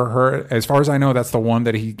 We've never heard. As far as I know, that's the one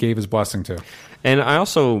that he gave his blessing to. And I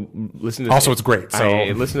also listened to... Also, it's great. So.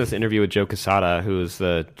 I listened to this interview with Joe Quesada, who is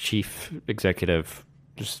the chief executive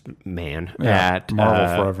at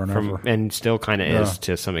Marvel forever and ever. And still kind of is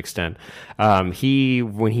to some extent. When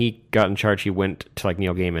he got in charge, he went to like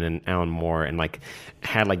Neil Gaiman and Alan Moore and like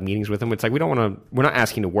had like meetings with him. It's like, we're not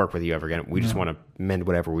asking to work with you ever again. We just want to mend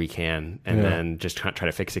whatever we can and then just try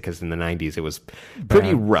to fix it, because in the 90s it was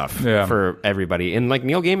pretty rough for everybody. And like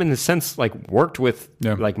Neil Gaiman in a sense like worked with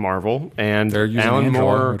like Marvel, and they're using Alan Angela,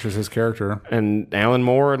 Moore, which is his character, and Alan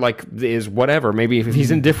Moore like is whatever. Maybe if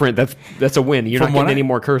he's indifferent, that's a win. You're not getting any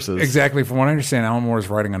more curses. Exactly. From what I understand, Alan Moore is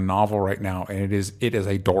writing a novel right now, and it is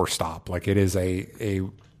a doorstop. Like, it is a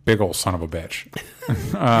big old son of a bitch.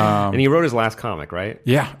 And he wrote his last comic, right?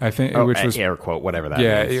 Yeah, I think, which was air quote, whatever that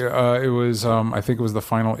means. It was. I think it was the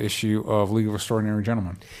final issue of League of Extraordinary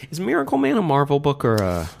Gentlemen. Is Miracle Man a Marvel book or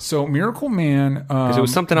a... So Miracle Man, because it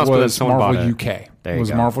was something else, but then someone Marvel bought it. UK. There it was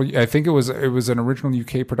you go. Marvel. I think it was an original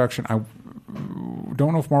UK production. I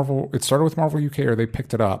don't know if Marvel. It started with Marvel UK or they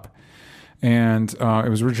picked it up. And it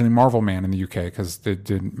was originally Marvel Man in the UK because it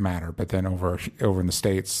didn't matter. But then over in the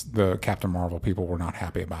States, the Captain Marvel people were not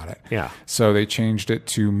happy about it. Yeah. So they changed it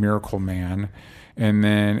to Miracle Man. And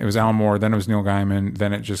then it was Alan Moore. Then it was Neil Gaiman.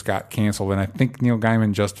 Then it just got canceled. And I think Neil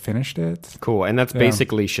Gaiman just finished it. Cool. And that's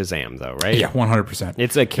basically Shazam, though, right? Yeah, 100%.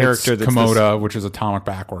 It's a character that's Komoda, which is atomic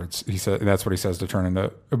backwards. He said that's what he says to turn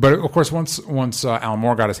into. But of course, once Alan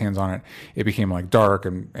Moore got his hands on it, it became like dark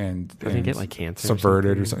and Did he get like cancer,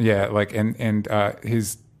 subverted or something? Yeah, like and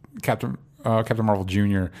his Captain Marvel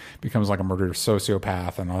Jr. becomes like a murderous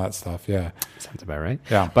sociopath and all that stuff. Yeah. Sounds about right.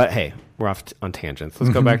 Yeah. But hey, we're off on tangents.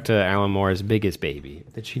 Let's go back to Alan Moore's biggest baby.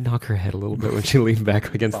 Did she knock her head a little bit when she leaned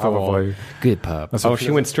back against the wall? Good pup.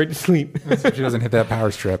 She went straight to sleep. She doesn't hit that power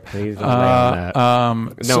strip. Please don't lay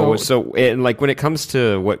on that. So like when it comes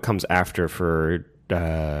to what comes after for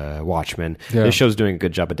Watchmen, this show's doing a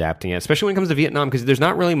good job adapting it, especially when it comes to Vietnam, because there's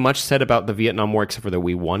not really much said about the Vietnam War except for that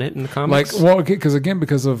we won it in the comics.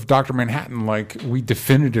 Because of Dr. Manhattan, like, we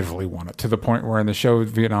definitively won it to the point where in the show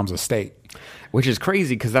Vietnam's a state. Which is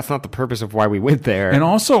crazy because that's not the purpose of why we went there. And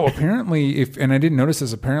also, apparently, and I didn't notice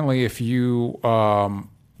this, apparently if you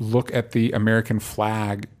look at the American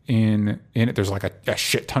flag in it, there's like a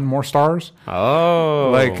shit ton more stars.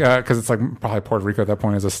 Oh. Like, because it's like probably Puerto Rico at that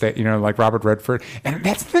point as a state, like Robert Redford. And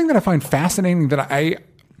that's the thing that I find fascinating, that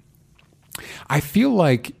I feel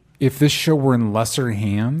like if this show were in lesser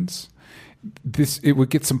hands, it would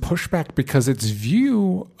get some pushback because its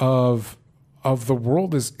view of the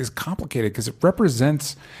world is complicated, because it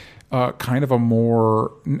represents kind of a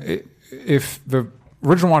more, if the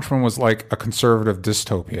original Watchmen was like a conservative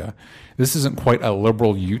dystopia, this isn't quite a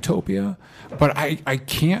liberal utopia. But I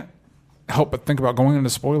can't help but think about, going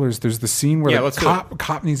into spoilers, there's the scene where the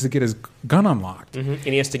cop needs to get his gun unlocked. Mm-hmm. And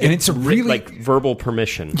he has to get it's a really, like verbal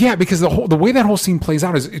permission. Yeah, because the way that whole scene plays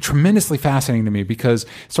out is tremendously fascinating to me, because it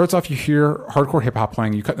starts off, you hear hardcore hip hop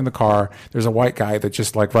playing, you cut in the car, there's a white guy that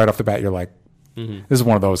just like right off the bat you're like, This is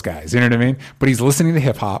one of those guys. You know what I mean? But he's listening to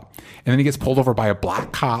hip hop, and then he gets pulled over by a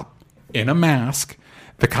black cop in a mask.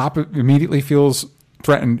 The cop immediately feels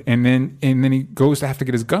threatened, and then he goes to have to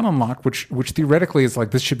get his gun unlocked, which theoretically is like,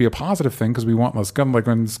 this should be a positive thing because we want less gun, like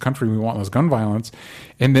in this country we want less gun violence,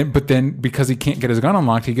 but then because he can't get his gun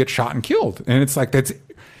unlocked, he gets shot and killed. And it's like, that's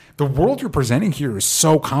the world you're presenting here is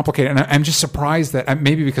so complicated, and I'm just surprised that,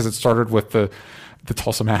 maybe because it started with the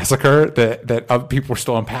Tulsa massacre, that other people are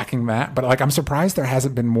still unpacking that, but like, I'm surprised there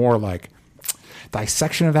hasn't been more like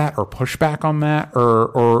dissection of that or pushback on that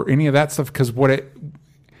or any of that stuff, because what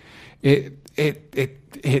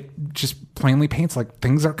it just plainly paints like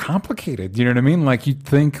things are complicated. You know what I mean? Like, you'd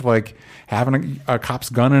think like having a cop's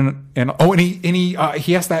gun and he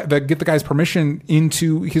has to get the guy's permission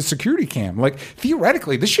into his security cam. Like,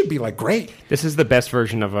 theoretically, this should be like great. This is the best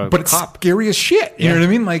version of a but cop. It's scary as shit. You know what I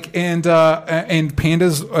mean? Like, and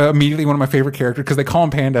Panda's immediately one of my favorite characters because they call him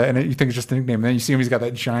Panda, and you think it's just a nickname. And then you see him; he's got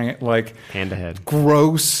that giant like panda head,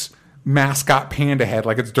 gross mascot panda head,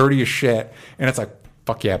 like it's dirty as shit, and it's like,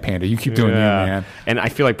 fuck yeah, Panda, you keep doing you, man. And I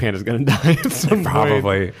feel like Panda's gonna die at some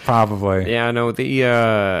point. Probably. Yeah, no.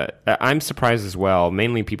 I'm surprised as well.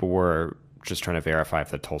 Mainly, people were just trying to verify if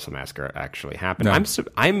the Tulsa massacre actually happened. No.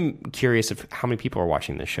 I'm curious of how many people are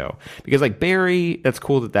watching this show, because like Barry, that's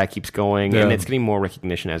cool that keeps going and it's getting more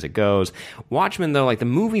recognition as it goes. Watchmen, though, like the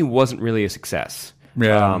movie wasn't really a success.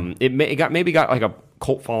 Yeah, it got like a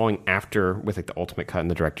cult following after with like the ultimate cut and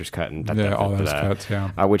the director's cut and all those cuts,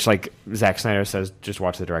 which like Zack Snyder says, just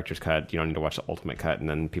watch the director's cut, you don't need to watch the ultimate cut, and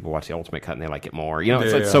then people watch the ultimate cut and they like it more, you know.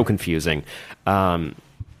 It's so confusing.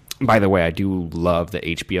 By the way, I do love that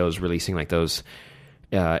HBO's releasing like those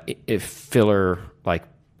if filler like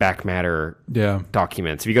back matter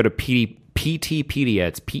documents. If you go to PTpedia,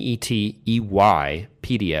 it's PETEY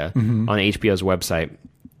Pedia on HBO's website,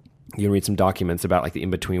 you can read some documents about like the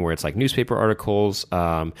in-between where it's like newspaper articles,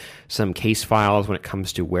 some case files when it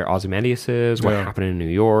comes to where Ozymandias is, what happened in New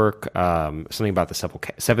York, something about the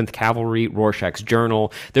 7th Cavalry, Rorschach's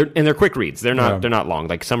journal. They're quick reads. They're not long.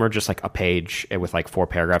 Like some are just like a page with like 4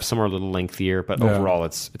 paragraphs. Some are a little lengthier, but overall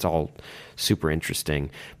it's all super interesting.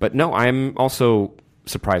 But no, I'm also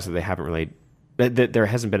surprised that they haven't really, that there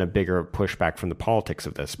hasn't been a bigger pushback from the politics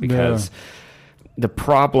of this, because the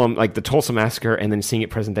problem, like the Tulsa massacre, and then seeing it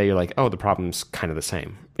present day, you're like, oh, the problem's kind of the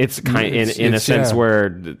same. It's kind in a sense where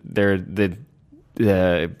back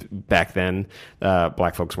then,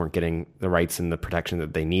 black folks weren't getting the rights and the protection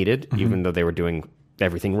that they needed, even though they were doing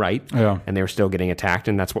everything right, and they were still getting attacked,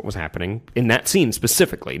 and that's what was happening in that scene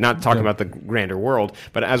specifically. Not talking about the grander world,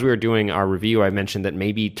 but as we were doing our review, I mentioned that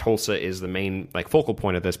maybe Tulsa is the main like focal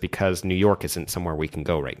point of this because New York isn't somewhere we can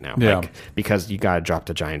go right now, like, because you got to drop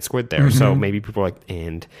the giant squid there. So maybe people are like,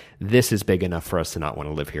 and this is big enough for us to not want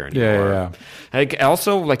to live here anymore. Like,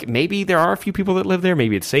 also, like, maybe there are a few people that live there.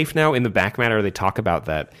 Maybe it's safe now. In the back matter, they talk about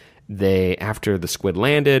that. After the squid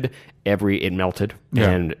landed, it melted,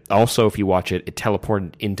 and also if you watch it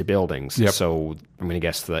teleported into buildings. So I'm going to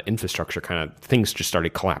guess the infrastructure kind of things just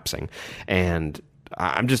started collapsing, and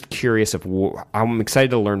I'm just curious I'm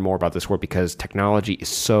excited to learn more about this world because technology is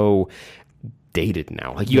so dated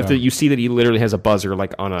now. Like you see that he literally has a buzzer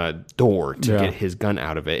like on a door to get his gun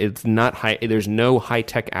out of it. It's not high. There's no high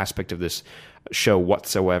tech aspect of this show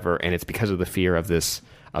whatsoever, and it's because of the fear of this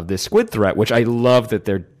squid threat, which I love that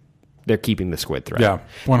they're keeping the squid threat. Yeah,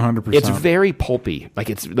 100%. It's very pulpy, like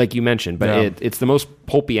it's like you mentioned, but it's the most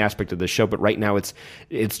pulpy aspect of the show. But right now, it's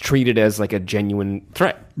treated as like a genuine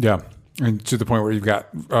threat. Yeah, and to the point where you've got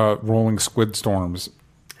rolling squid storms.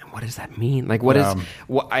 And what does that mean? Like, what is?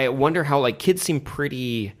 I wonder how like kids seem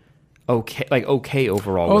pretty okay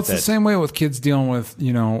overall. Well, it's the same way with kids dealing with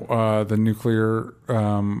the nuclear.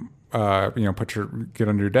 Get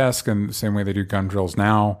under your desk, and the same way they do gun drills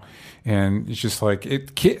now. And it's just like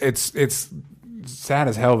it's sad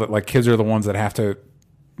as hell that like kids are the ones that have to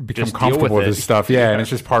become just comfortable with this stuff. Yeah, and it's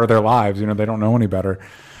just part of their lives. They don't know any better.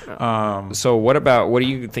 So what do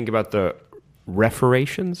you think about the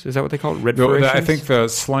reparations? Is that what they call it? Reparations? I think the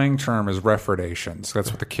slang term is referdations. That's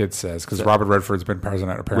what the kid says, because Robert Redford's been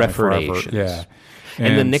president apparently forever. Yeah.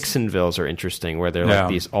 And the Nixonvilles are interesting, where they're like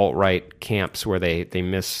these alt-right camps where they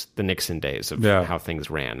miss the Nixon days of how things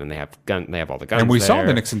ran, and they have all the guns. And we there. saw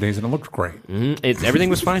the Nixon days, and it looked great. Everything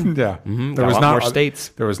was fine. There was not more states.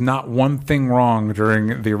 There was not one thing wrong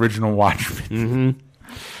during the original Watchmen.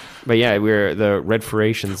 But yeah, we're the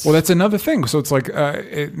reparations. Well, that's another thing. So it's like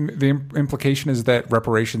the implication is that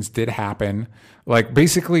reparations did happen. Like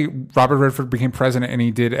basically, Robert Redford became president, and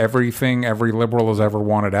he did everything every liberal has ever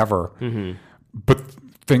wanted ever. But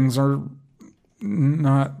things are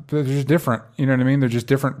they're just different. You know what I mean? They're just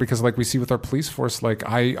different because like we see with our police force, like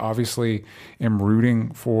I obviously am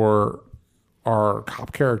rooting for our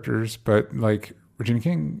cop characters, but like Regina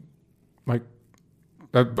King, like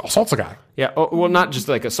assaults a guy. Yeah. Oh, well, not just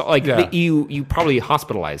like assault. Like you probably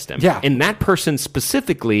hospitalized him. Yeah. And that person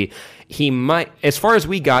specifically, he might, as far as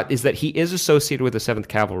we got, is that he is associated with the 7th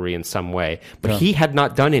Cavalry in some way, but he had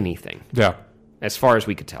not done anything. Yeah. As far as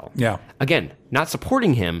we could tell. Yeah. Again, not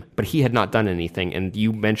supporting him, but he had not done anything. And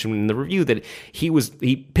you mentioned in the review that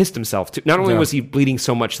he pissed himself too. Not only was he bleeding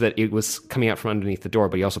so much that it was coming out from underneath the door,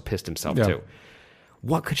 but he also pissed himself too.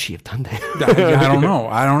 What could she have done to him?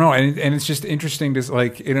 I don't know. And it's just interesting to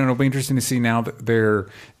like, it'll be interesting to see now that their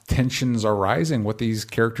tensions are rising, what these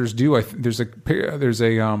characters do. There's a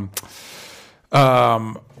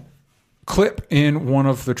clip in one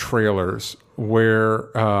of the trailers where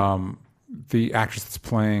the actress that's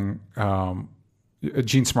playing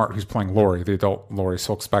Jean Smart, who's playing Laurie, the adult Laurie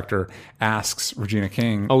Silk Spectre, asks Regina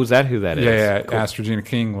King. Oh, is that who that is? Yeah. Cool. Asks Regina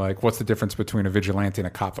King, like, what's the difference between a vigilante and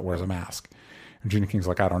a cop that wears a mask? Regina King's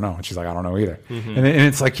like, I don't know. And she's like, I don't know either. Mm-hmm. And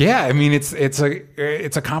it's like, yeah, I mean, it's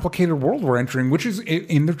a complicated world we're entering, which is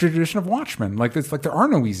in the tradition of Watchmen. Like, it's like there are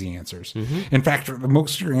no easy answers. Mm-hmm. In fact,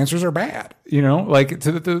 most of your answers are bad. You know, like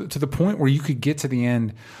to the point where you could get to the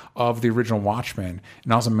end of the original Watchmen,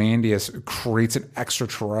 and Ozymandias creates an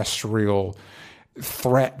extraterrestrial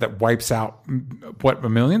threat that wipes out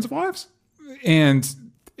millions of lives, and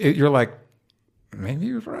you're like, maybe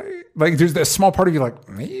he was right. Like, there's a small part of you like,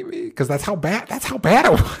 maybe, because that's how bad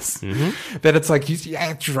it was. Mm-hmm. That it's like,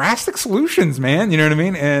 drastic solutions, man. You know what I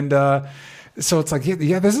mean? And so it's like,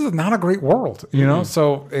 yeah, this is not a great world, you know.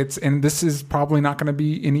 So and this is probably not going to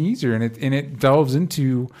be any easier. And it delves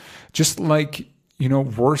into, just like, you know,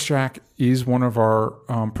 Rorschach is one of our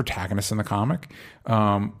protagonists in the comic.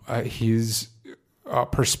 His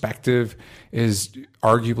perspective is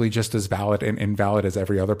arguably just as valid and invalid as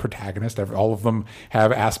every other protagonist. All of them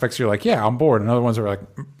have aspects you're like, yeah, I'm bored, and other ones are like,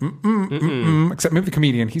 except maybe the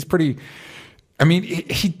comedian. He's pretty. I mean,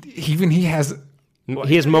 he has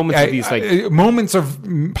moments of these like moments of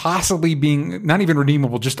possibly being not even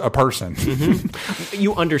redeemable, just a person. Mm-hmm.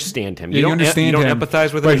 You understand him. You don't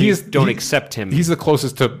empathize with him. You don't accept him. He's the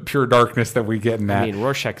closest to pure darkness that we get in that. I mean,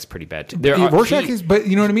 Rorschach is pretty bad too. Rorschach is, but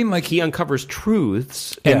you know what I mean. Like, he uncovers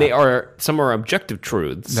truths, and some are objective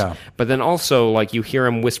truths. Yeah. But then also, like, you hear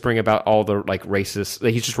him whispering about all the like racist.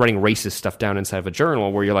 Like, he's just writing racist stuff down inside of a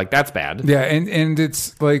journal, where you're like, that's bad. Yeah, and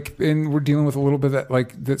it's like, and we're dealing with a little bit of that,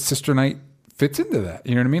 like, that Sister Night fits into that.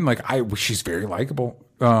 You know what I mean? Like, she's very likable,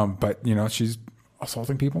 but you know, she's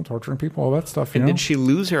assaulting people, torturing people, all that stuff. And did she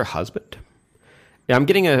lose her husband? Yeah, I'm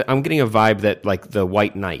getting a vibe that, like, the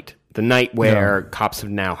White Knight, the night where cops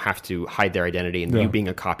have to hide their identity, and you being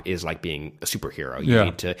a cop is like being a superhero. You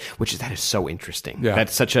need to, that is so interesting. Yeah.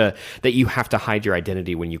 That's that you have to hide your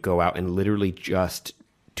identity when you go out and literally just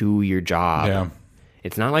do your job. Yeah.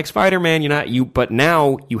 It's not like Spider-Man. But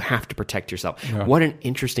now you have to protect yourself. Yeah. What an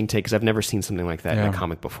interesting take, because I've never seen something like that in a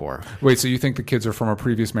comic before. Wait, so you think the kids are from a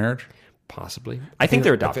previous marriage? Possibly. I think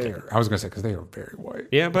they're adopted. I was going to say, because they are very white.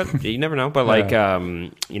 Yeah, but you never know. But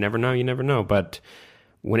you never know. But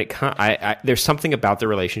when it there's something about the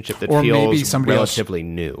relationship that feels relatively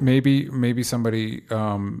new. Maybe somebody,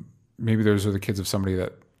 maybe those are the kids of somebody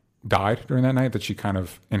that died during that night that she kind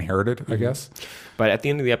of inherited, I guess. But at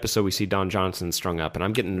the end of the episode, we see Don Johnson strung up, and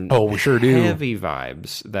I'm getting we sure do. Heavy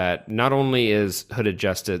vibes that not only is Hooded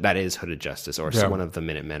Justice, or one of the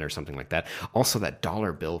Minutemen or something like that. Also, that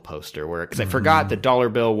dollar bill poster because I forgot that Dollar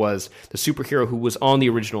Bill was the superhero who was on the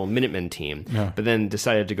original Minutemen team, but then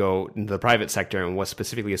decided to go into the private sector and was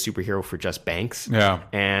specifically a superhero for just banks. Yeah,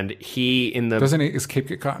 and doesn't his cape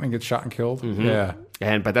get caught and get shot and killed? Mm-hmm. Yeah.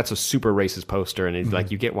 But that's a super racist poster, and it's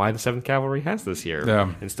like, you get why the 7th Cavalry has this here,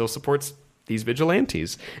 and still supports these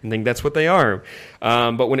vigilantes, and think that's what they are.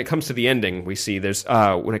 But when it comes to the ending, we see there's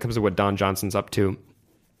when it comes to what Don Johnson's up to,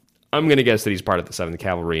 I'm going to guess that he's part of the 7th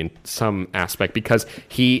Cavalry in some aspect, because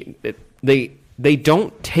they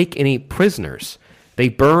don't take any prisoners. They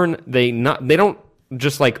don't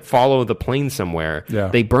just like follow the plane somewhere. Yeah.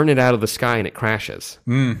 They burn it out of the sky and it crashes.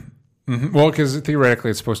 Mm-hmm. Well, because theoretically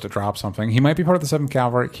it's supposed to drop something. He might be part of the 7th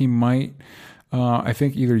Cavalry. He might, I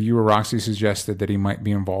think either you or Roxy suggested that he might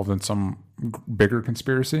be involved in some bigger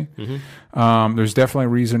conspiracy. Mm-hmm. There's definitely a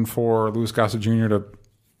reason for Louis Gossett Jr. to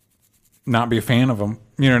not be a fan of him.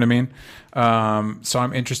 You know what I mean? So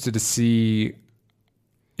I'm interested to see,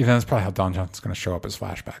 that's probably how Don Johnson's going to show up as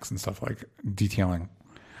flashbacks and stuff, like detailing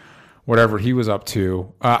whatever he was up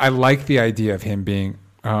to. I like the idea of him being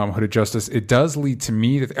Hooded Justice. It does lead to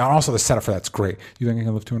me, and also the setup for that's great. You think I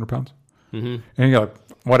can lift 200 pounds? And you're like,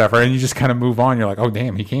 whatever. And you just kind of move on. You're like, oh,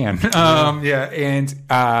 damn, he can. And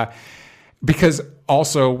because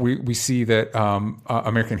also we see that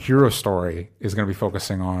American Hero Story is going to be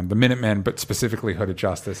focusing on the Minutemen, but specifically Hooded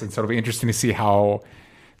Justice. And so it'll be interesting to see how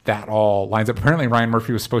that all lines up. Apparently, Ryan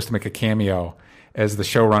Murphy was supposed to make a cameo as the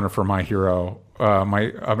showrunner for my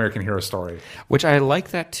American Hero Story. Which I like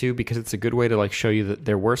that too, because it's a good way to like show you that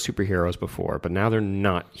there were superheroes before, but now they're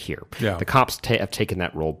not here. Yeah. The cops have taken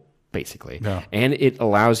that role basically. Yeah. And it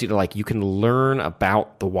allows you to like, you can learn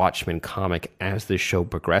about the Watchmen comic as the show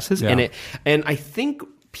progresses. Yeah. And I think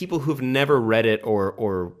people who've never read it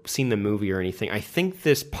or seen the movie or anything, I think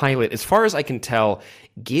this pilot, as far as I can tell,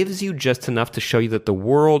 gives you just enough to show you that the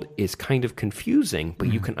world is kind of confusing,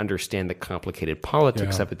 but you can understand the complicated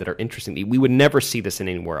politics of it that are interesting. We would never see this in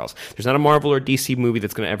anywhere else. There's not a Marvel or DC movie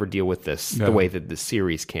that's going to ever deal with this the way that the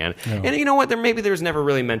series can. Yeah. And you know what? Maybe there's never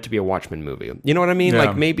really meant to be a Watchmen movie. You know what I mean? Yeah.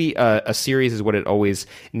 Like maybe a series is what it always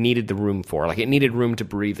needed the room for. Like it needed room to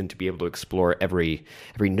breathe and to be able to explore every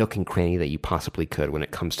nook and cranny that you possibly could when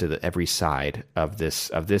it comes to every side of this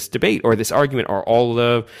debate or this argument or all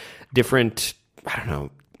the different, I don't know,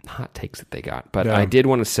 hot takes that they got. But I did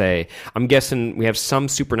want to say, I'm guessing we have some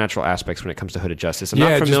supernatural aspects when it comes to Hooded Justice. I'm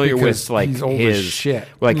not familiar with like he's old as shit.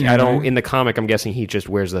 Like I don't in the comic. I'm guessing he just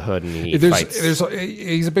wears the hood and he fights.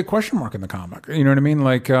 He's a big question mark in the comic. You know what I mean?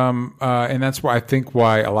 Like, and that's why I think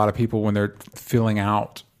why a lot of people when they're filling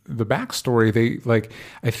out the backstory, they like.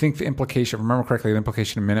 I think the implication, if I remember correctly, the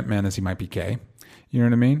implication of Minutemen is he might be gay. You know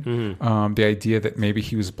what I mean? Mm-hmm. The idea that maybe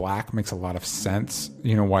he was black makes a lot of sense.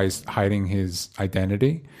 You know, why he's hiding his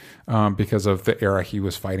identity because of the era he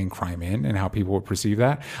was fighting crime in and how people would perceive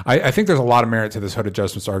that. I think there's a lot of merit to this Hooded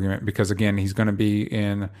Justice argument because, again, he's going to be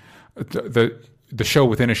in the show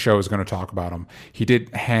within a show is going to talk about him. He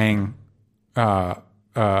did hang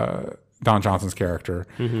Don Johnson's character.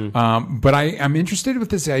 Mm-hmm. But I'm interested with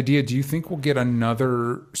this idea. Do you think we'll get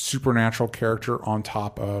another supernatural character on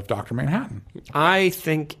top of Dr. Manhattan? I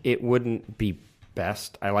think it wouldn't be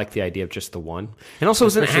best. I like the idea of just the one. And also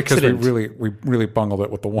it's an accident. Because we really bungled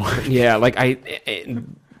it with the one. Yeah, like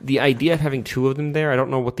the idea of having two of them there, I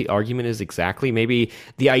don't know what the argument is exactly. Maybe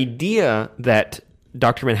the idea that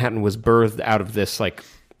Dr. Manhattan was birthed out of this like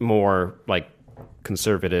more like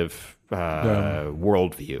conservative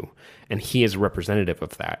worldview. And he is representative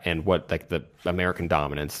of that and what like the American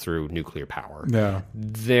dominance through nuclear power. Yeah.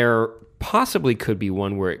 There possibly could be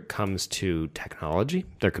one where it comes to technology.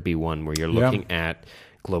 There could be one where you're looking at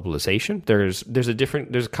globalization.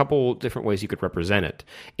 There's a couple different ways you could represent it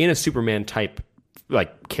in a Superman type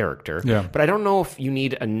like character. Yeah. But I don't know if you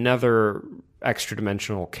need another extra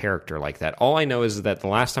dimensional character like that. All I know is that the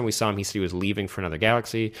last time we saw him, he said he was leaving for another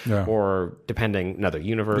galaxy or depending another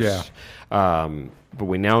universe. Yeah. But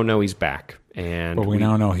we now know he's back. But we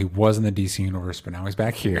now know he was in the DC universe, but now he's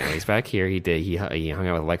back here. Now he's back here. He hung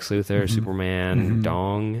out with Lex Luthor, Superman,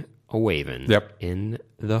 Dong Owaven in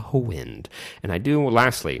the Wind. And I do,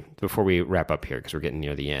 lastly, before we wrap up here, because we're getting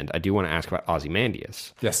near the end, I do want to ask about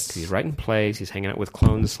Ozymandias. Yes. He's writing plays, he's hanging out with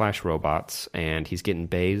clones/robots, and he's getting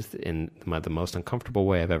bathed in the most uncomfortable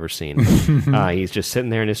way I've ever seen. He's just sitting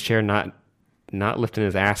there in his chair, not lifting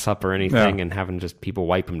his ass up or anything, and having just people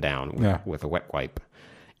wipe him down with a wet wipe.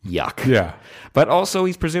 Yuck. Yeah. But also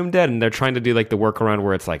he's presumed dead, and they're trying to do like the workaround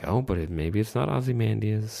where it's like, oh, but maybe it's not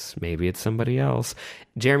Ozymandias. Maybe it's somebody else.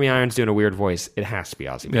 Jeremy Irons doing a weird voice. It has to be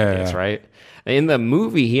Ozymandias, right? In the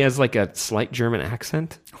movie, he has like a slight German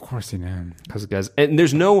accent. Of course he does. And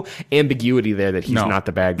there's no ambiguity there that he's not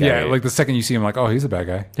the bad guy. Yeah, like the second you see him, like, oh, he's the bad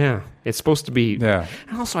guy. Yeah. It's supposed to be. Yeah.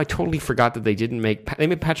 And also, I totally forgot that they made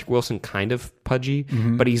Patrick Wilson kind of pudgy,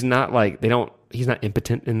 but he's not like, he's not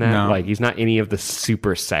impotent in that. No. Like he's not any of the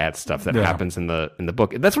super sad stuff that happens in the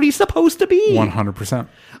book. That's what he's supposed to be. 100%.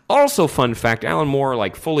 Also, fun fact: Alan Moore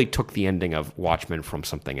like fully took the ending of Watchmen from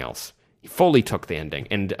something else. He fully took the ending,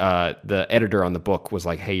 and the editor on the book was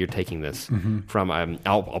like, "Hey, you're taking this from."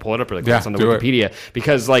 I'll pull it up really quick. It's on the Wikipedia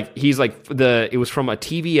because like he's like it was from a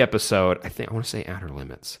TV episode. I want to say Outer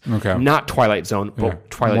Limits. Okay. Not Twilight Zone, but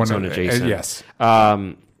Twilight Zone adjacent. Yes.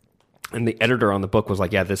 And the editor on the book was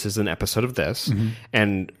like, yeah, this is an episode of this.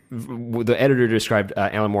 And the editor described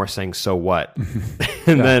Alan Moore saying, so what?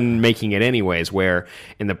 And then making it anyways, where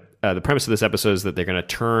in the premise of this episode is that they're going to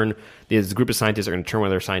turn, this group of scientists are going to turn one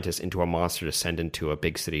of their scientists into a monster to send into a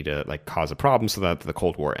big city to like cause a problem so that the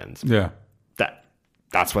Cold War ends. Yeah.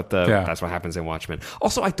 That's what happens in Watchmen.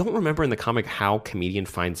 Also, I don't remember in the comic how Comedian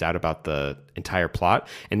finds out about the entire plot,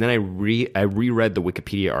 and then I reread the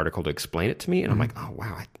Wikipedia article to explain it to me, and I'm like, oh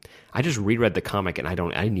wow, I just reread the comic and I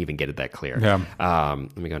didn't even get it that clear. Yeah.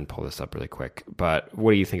 Let me go ahead and pull this up really quick. But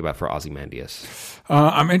what do you think about for Ozymandias?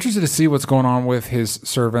 I'm interested to see what's going on with his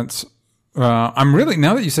servants. I'm really,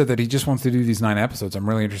 now that you said that he just wants to do these 9 episodes, I'm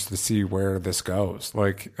really interested to see where this goes.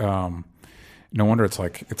 Like, no wonder it's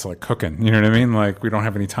like cooking. You know what I mean? Like, we don't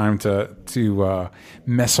have any time to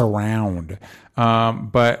mess around.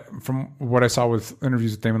 But from what I saw with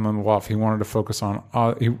interviews with Damon Lindelof, he wanted to focus on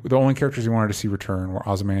the only characters he wanted to see return were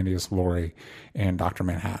Ozymandias, Laurie, and Dr.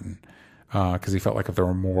 Manhattan. Because he felt like if there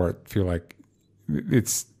were more, I feel like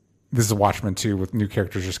this is Watchmen 2 with new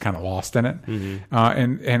characters just kind of lost in it. Mm-hmm.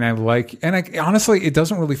 And I honestly, it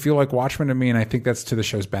doesn't really feel like Watchmen to me. And I think that's to the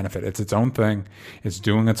show's benefit. It's its own thing. It's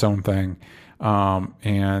doing its own thing.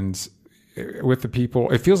 And with the people,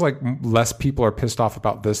 it feels like less people are pissed off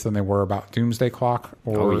about this than they were about Doomsday Clock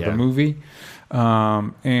or the movie.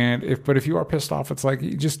 But if you are pissed off, it's like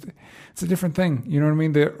it's a different thing. You know what I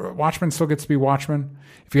mean? The Watchmen still gets to be Watchmen.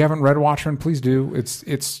 If you haven't read Watchmen, please do.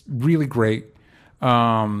 It's really great.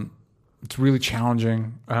 It's really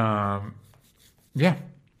challenging. Yeah.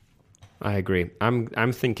 I agree.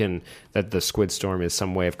 I'm thinking that the Squid Storm is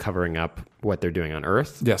some way of covering up what they're doing on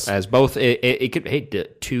Earth. Yes, as both it could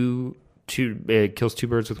it kills 2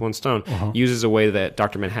 birds with 1 stone. Uh-huh. Uses a way that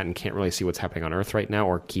Dr. Manhattan can't really see what's happening on Earth right now,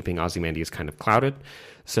 or keeping Ozymandias kind of clouded.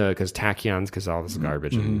 So because tachyons, because all this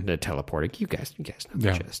garbage and the teleporting, you guys know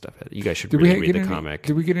the gist stuff. You guys should really read the comic.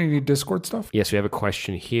 Did we get any Discord stuff? Yes, we have a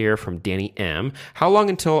question here from Danny M. How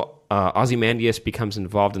long until Ozymandias becomes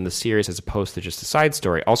involved in the series as opposed to just a side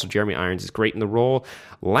story? Also, Jeremy Irons is great in the role.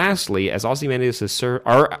 Lastly, are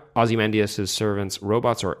Ozymandias' servants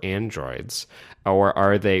robots or androids, or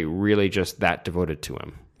are they really just that devoted to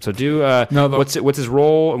him? So what's his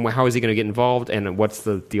role, and how is he going to get involved, and what's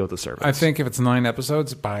the deal with the servants? I think if it's 9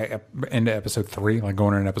 episodes, by into episode 3, like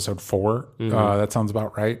going into episode 4, that sounds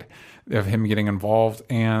about right, of him getting involved.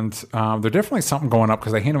 And there's definitely something going up,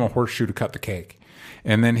 because they hand him a horseshoe to cut the cake.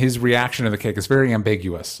 And then his reaction to the cake is very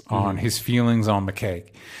ambiguous on his feelings on the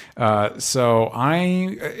cake.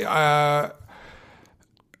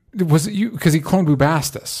 Was it you? Because he cloned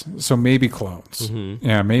Bubastis, so maybe clones. Mm-hmm.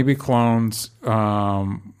 Yeah, maybe clones.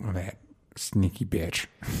 That sneaky bitch.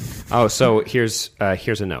 Oh, so here's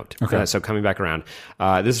a note. Okay. So coming back around,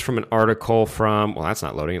 this is from an article from. Well, that's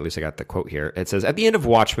not loading. At least I got the quote here. It says, at the end of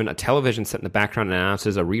Watchmen, a television set in the background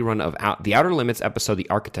announces a rerun of The Outer Limits episode, "The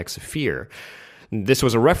Architects of Fear." This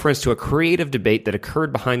was a reference to a creative debate that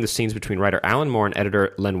occurred behind the scenes between writer Alan Moore and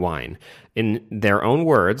editor Len Wein. In their own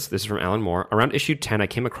words, this is from Alan Moore, around issue 10, I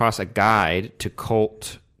came across a guide to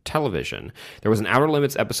cult television. There was an Outer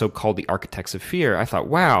Limits episode called The Architects of Fear. I thought,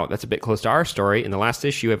 wow, that's a bit close to our story. In the last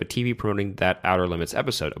issue, I have a TV promoting that Outer Limits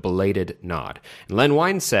episode, a belated nod. And Len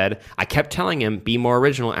Wein said, I kept telling him, be more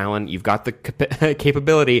original, Alan. You've got the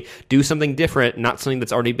capability. Do something different, not something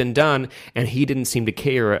that's already been done. And he didn't seem to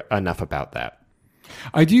care enough about that.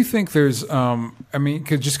 I do think there's, because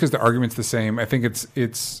the argument's the same, I think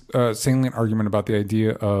it's a salient argument about the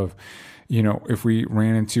idea of, if we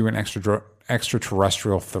ran into an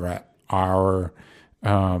extraterrestrial threat, our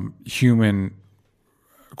human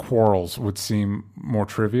quarrels would seem more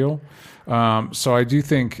trivial. So I do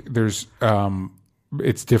think there's,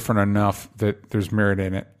 it's different enough that there's merit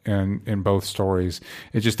in it in both stories.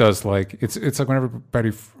 It just does it's like when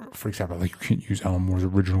everybody freaks out about you can't use Alan Moore's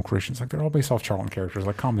original creations. Like they're all based off Charlton characters.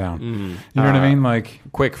 Like calm down. You know what I mean? Like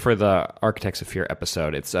quick for the Architects of Fear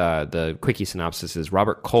episode. It's the quickie synopsis is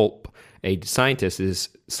Robert Culp, a scientist, is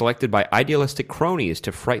selected by idealistic cronies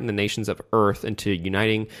to frighten the nations of Earth into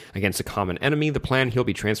uniting against a common enemy. The plan, he'll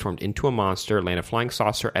be transformed into a monster, land a flying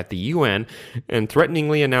saucer at the UN, and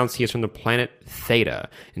threateningly announce he is from the planet Theta.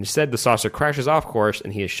 Instead, the saucer crashes off course,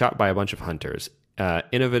 and he is shot by a bunch of hunters.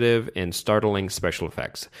 Innovative and startling special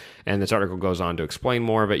effects. And this article goes on to explain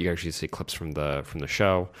more of it. You actually see clips from the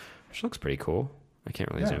show, which looks pretty cool. I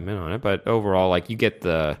can't really zoom in on it, but overall, you get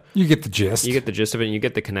the gist. You get the gist of it, and you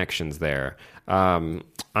get the connections there. I'm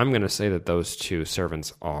going to say that those 2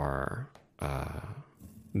 servants are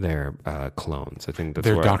they're clones. I think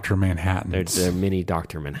they're Dr. Manhattans. They're mini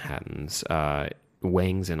Dr. Manhattans,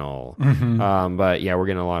 wings and all. Mm-hmm. But yeah, we're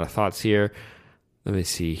getting a lot of thoughts here. Let me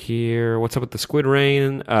see here. What's up with the squid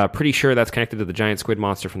rain? Pretty sure that's connected to the giant squid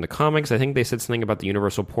monster from the comics. I think they said something about the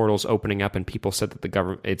universal portals opening up, and people said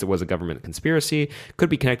that it was a government conspiracy. Could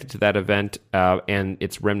be connected to that event and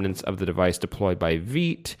its remnants of the device deployed by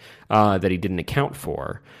Veidt that he didn't account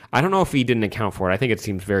for. I don't know if he didn't account for it. I think it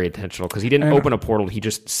seems very intentional because he didn't open a portal. He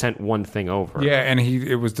just sent one thing over. Yeah, and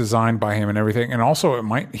it was designed by him and everything. And also,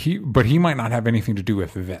 he might not have anything to do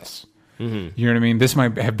with this. Mm-hmm. You know what I mean? This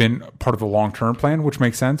might have been part of the long-term plan, which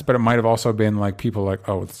makes sense, but it might have also been people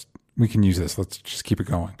we can use this. Let's just keep it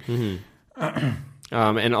going.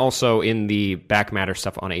 And also in the back matter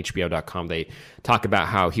stuff on HBO.com, they talk about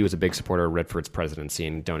how he was a big supporter of Redford's presidency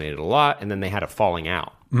and donated a lot, and then they had a falling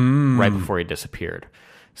out right before he disappeared.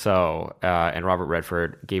 So, and Robert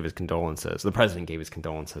Redford gave his condolences. The president gave his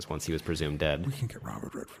condolences once he was presumed dead. We can get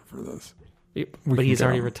Robert Redford for this. But he's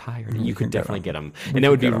already retired. You could definitely get him, and that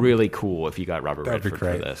would be really cool if you got Robert Redford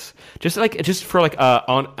for this. Just for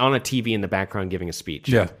on a TV in the background giving a speech.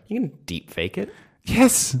 Yeah, you can deep fake it.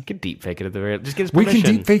 Yes, you can deep fake it at the very. Just get his permission. We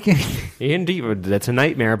can deep fake it. You can deep. That's a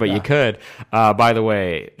nightmare, but you could. By the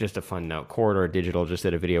way, just a fun note: Corridor Digital just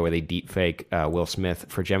did a video where they deep fake Will Smith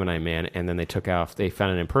for Gemini Man, and then they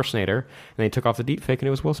found an impersonator, and they took off the deep fake, and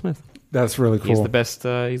it was Will Smith. That's really cool. He's the best.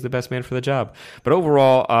 He's the best man for the job. But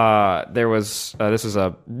overall, this was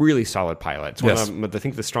a really solid pilot. It's one of, I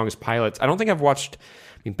think, the strongest pilots. I don't think I've watched.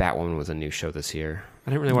 I mean, Batwoman was a new show this year. I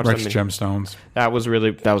didn't really watch Rex Gemstones. That was a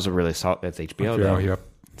really solid. That's HBO though. Yep.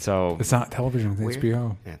 So it's not television, it's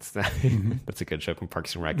HBO. That's a good show from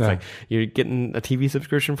Parks and Rec. It's like you're getting a TV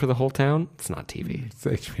subscription for the whole town. It's not TV. It's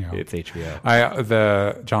HBO. It's HBO.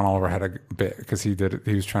 The John Oliver had a bit because he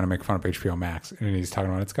was trying to make fun of HBO Max, and he's talking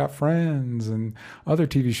about it's got Friends and other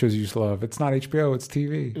TV shows you used to love. It's not HBO, it's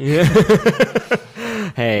TV. Yeah.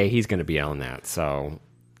 Hey, he's going to be on that. So.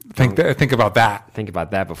 Think about that. Think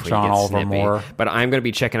about that before John you get Oliver snippy. Moore. But I'm going to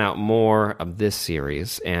be checking out more of this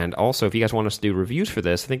series. And also, if you guys want us to do reviews for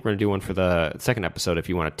this, I think we're going to do one for the second episode. If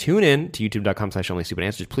you want to tune in to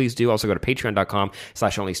youtube.com/onlystupidanswers, please do. Also go to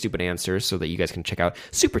patreon.com/onlystupidanswers so that you guys can check out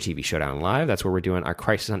Super TV Showdown Live. That's where we're doing our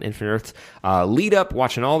Crisis on Infinite Earths lead up,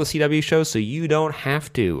 watching all the CW shows so you don't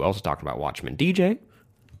have to. Also talking about Watchmen. DJ,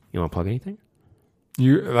 you want to plug anything?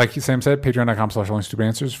 You, like Sam said,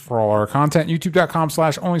 patreon.com/onlystupidanswers for all our content.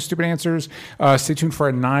 YouTube.com/onlystupidanswers. Stay tuned for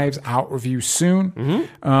a Knives Out review soon.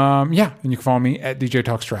 And you can follow me at DJ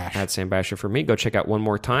Talks Trash. At Sam Basher for me. Go check out One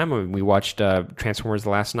More Time. We watched Transformers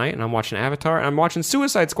last night, and I'm watching Avatar, and I'm watching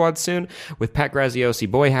Suicide Squad soon with Pat Graziosi.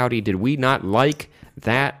 Boy, howdy, did we not like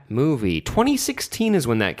that movie. 2016 is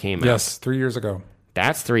when that came out. Yes, 3 years ago.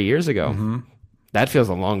 That's 3 years ago. That feels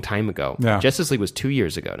a long time ago. Yeah. Justice League was 2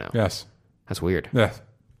 years ago now. Yes. That's weird. Yeah.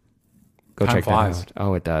 Go Time check flies. that out.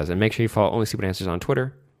 Oh, it does. And make sure you follow Only Stupid Answers on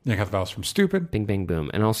Twitter. You got the vowels from stupid. Bing, bang,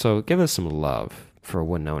 boom. And also, give us some love for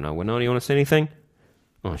Winona. Winona, you want to say anything?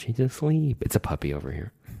 Oh, she's asleep. It's a puppy over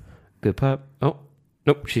here. Good pup. Oh,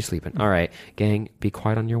 nope, she's sleeping. All right, gang, be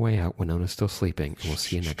quiet on your way out. Winona's still sleeping. And we'll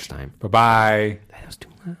see you next time. Bye-bye. That was too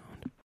loud.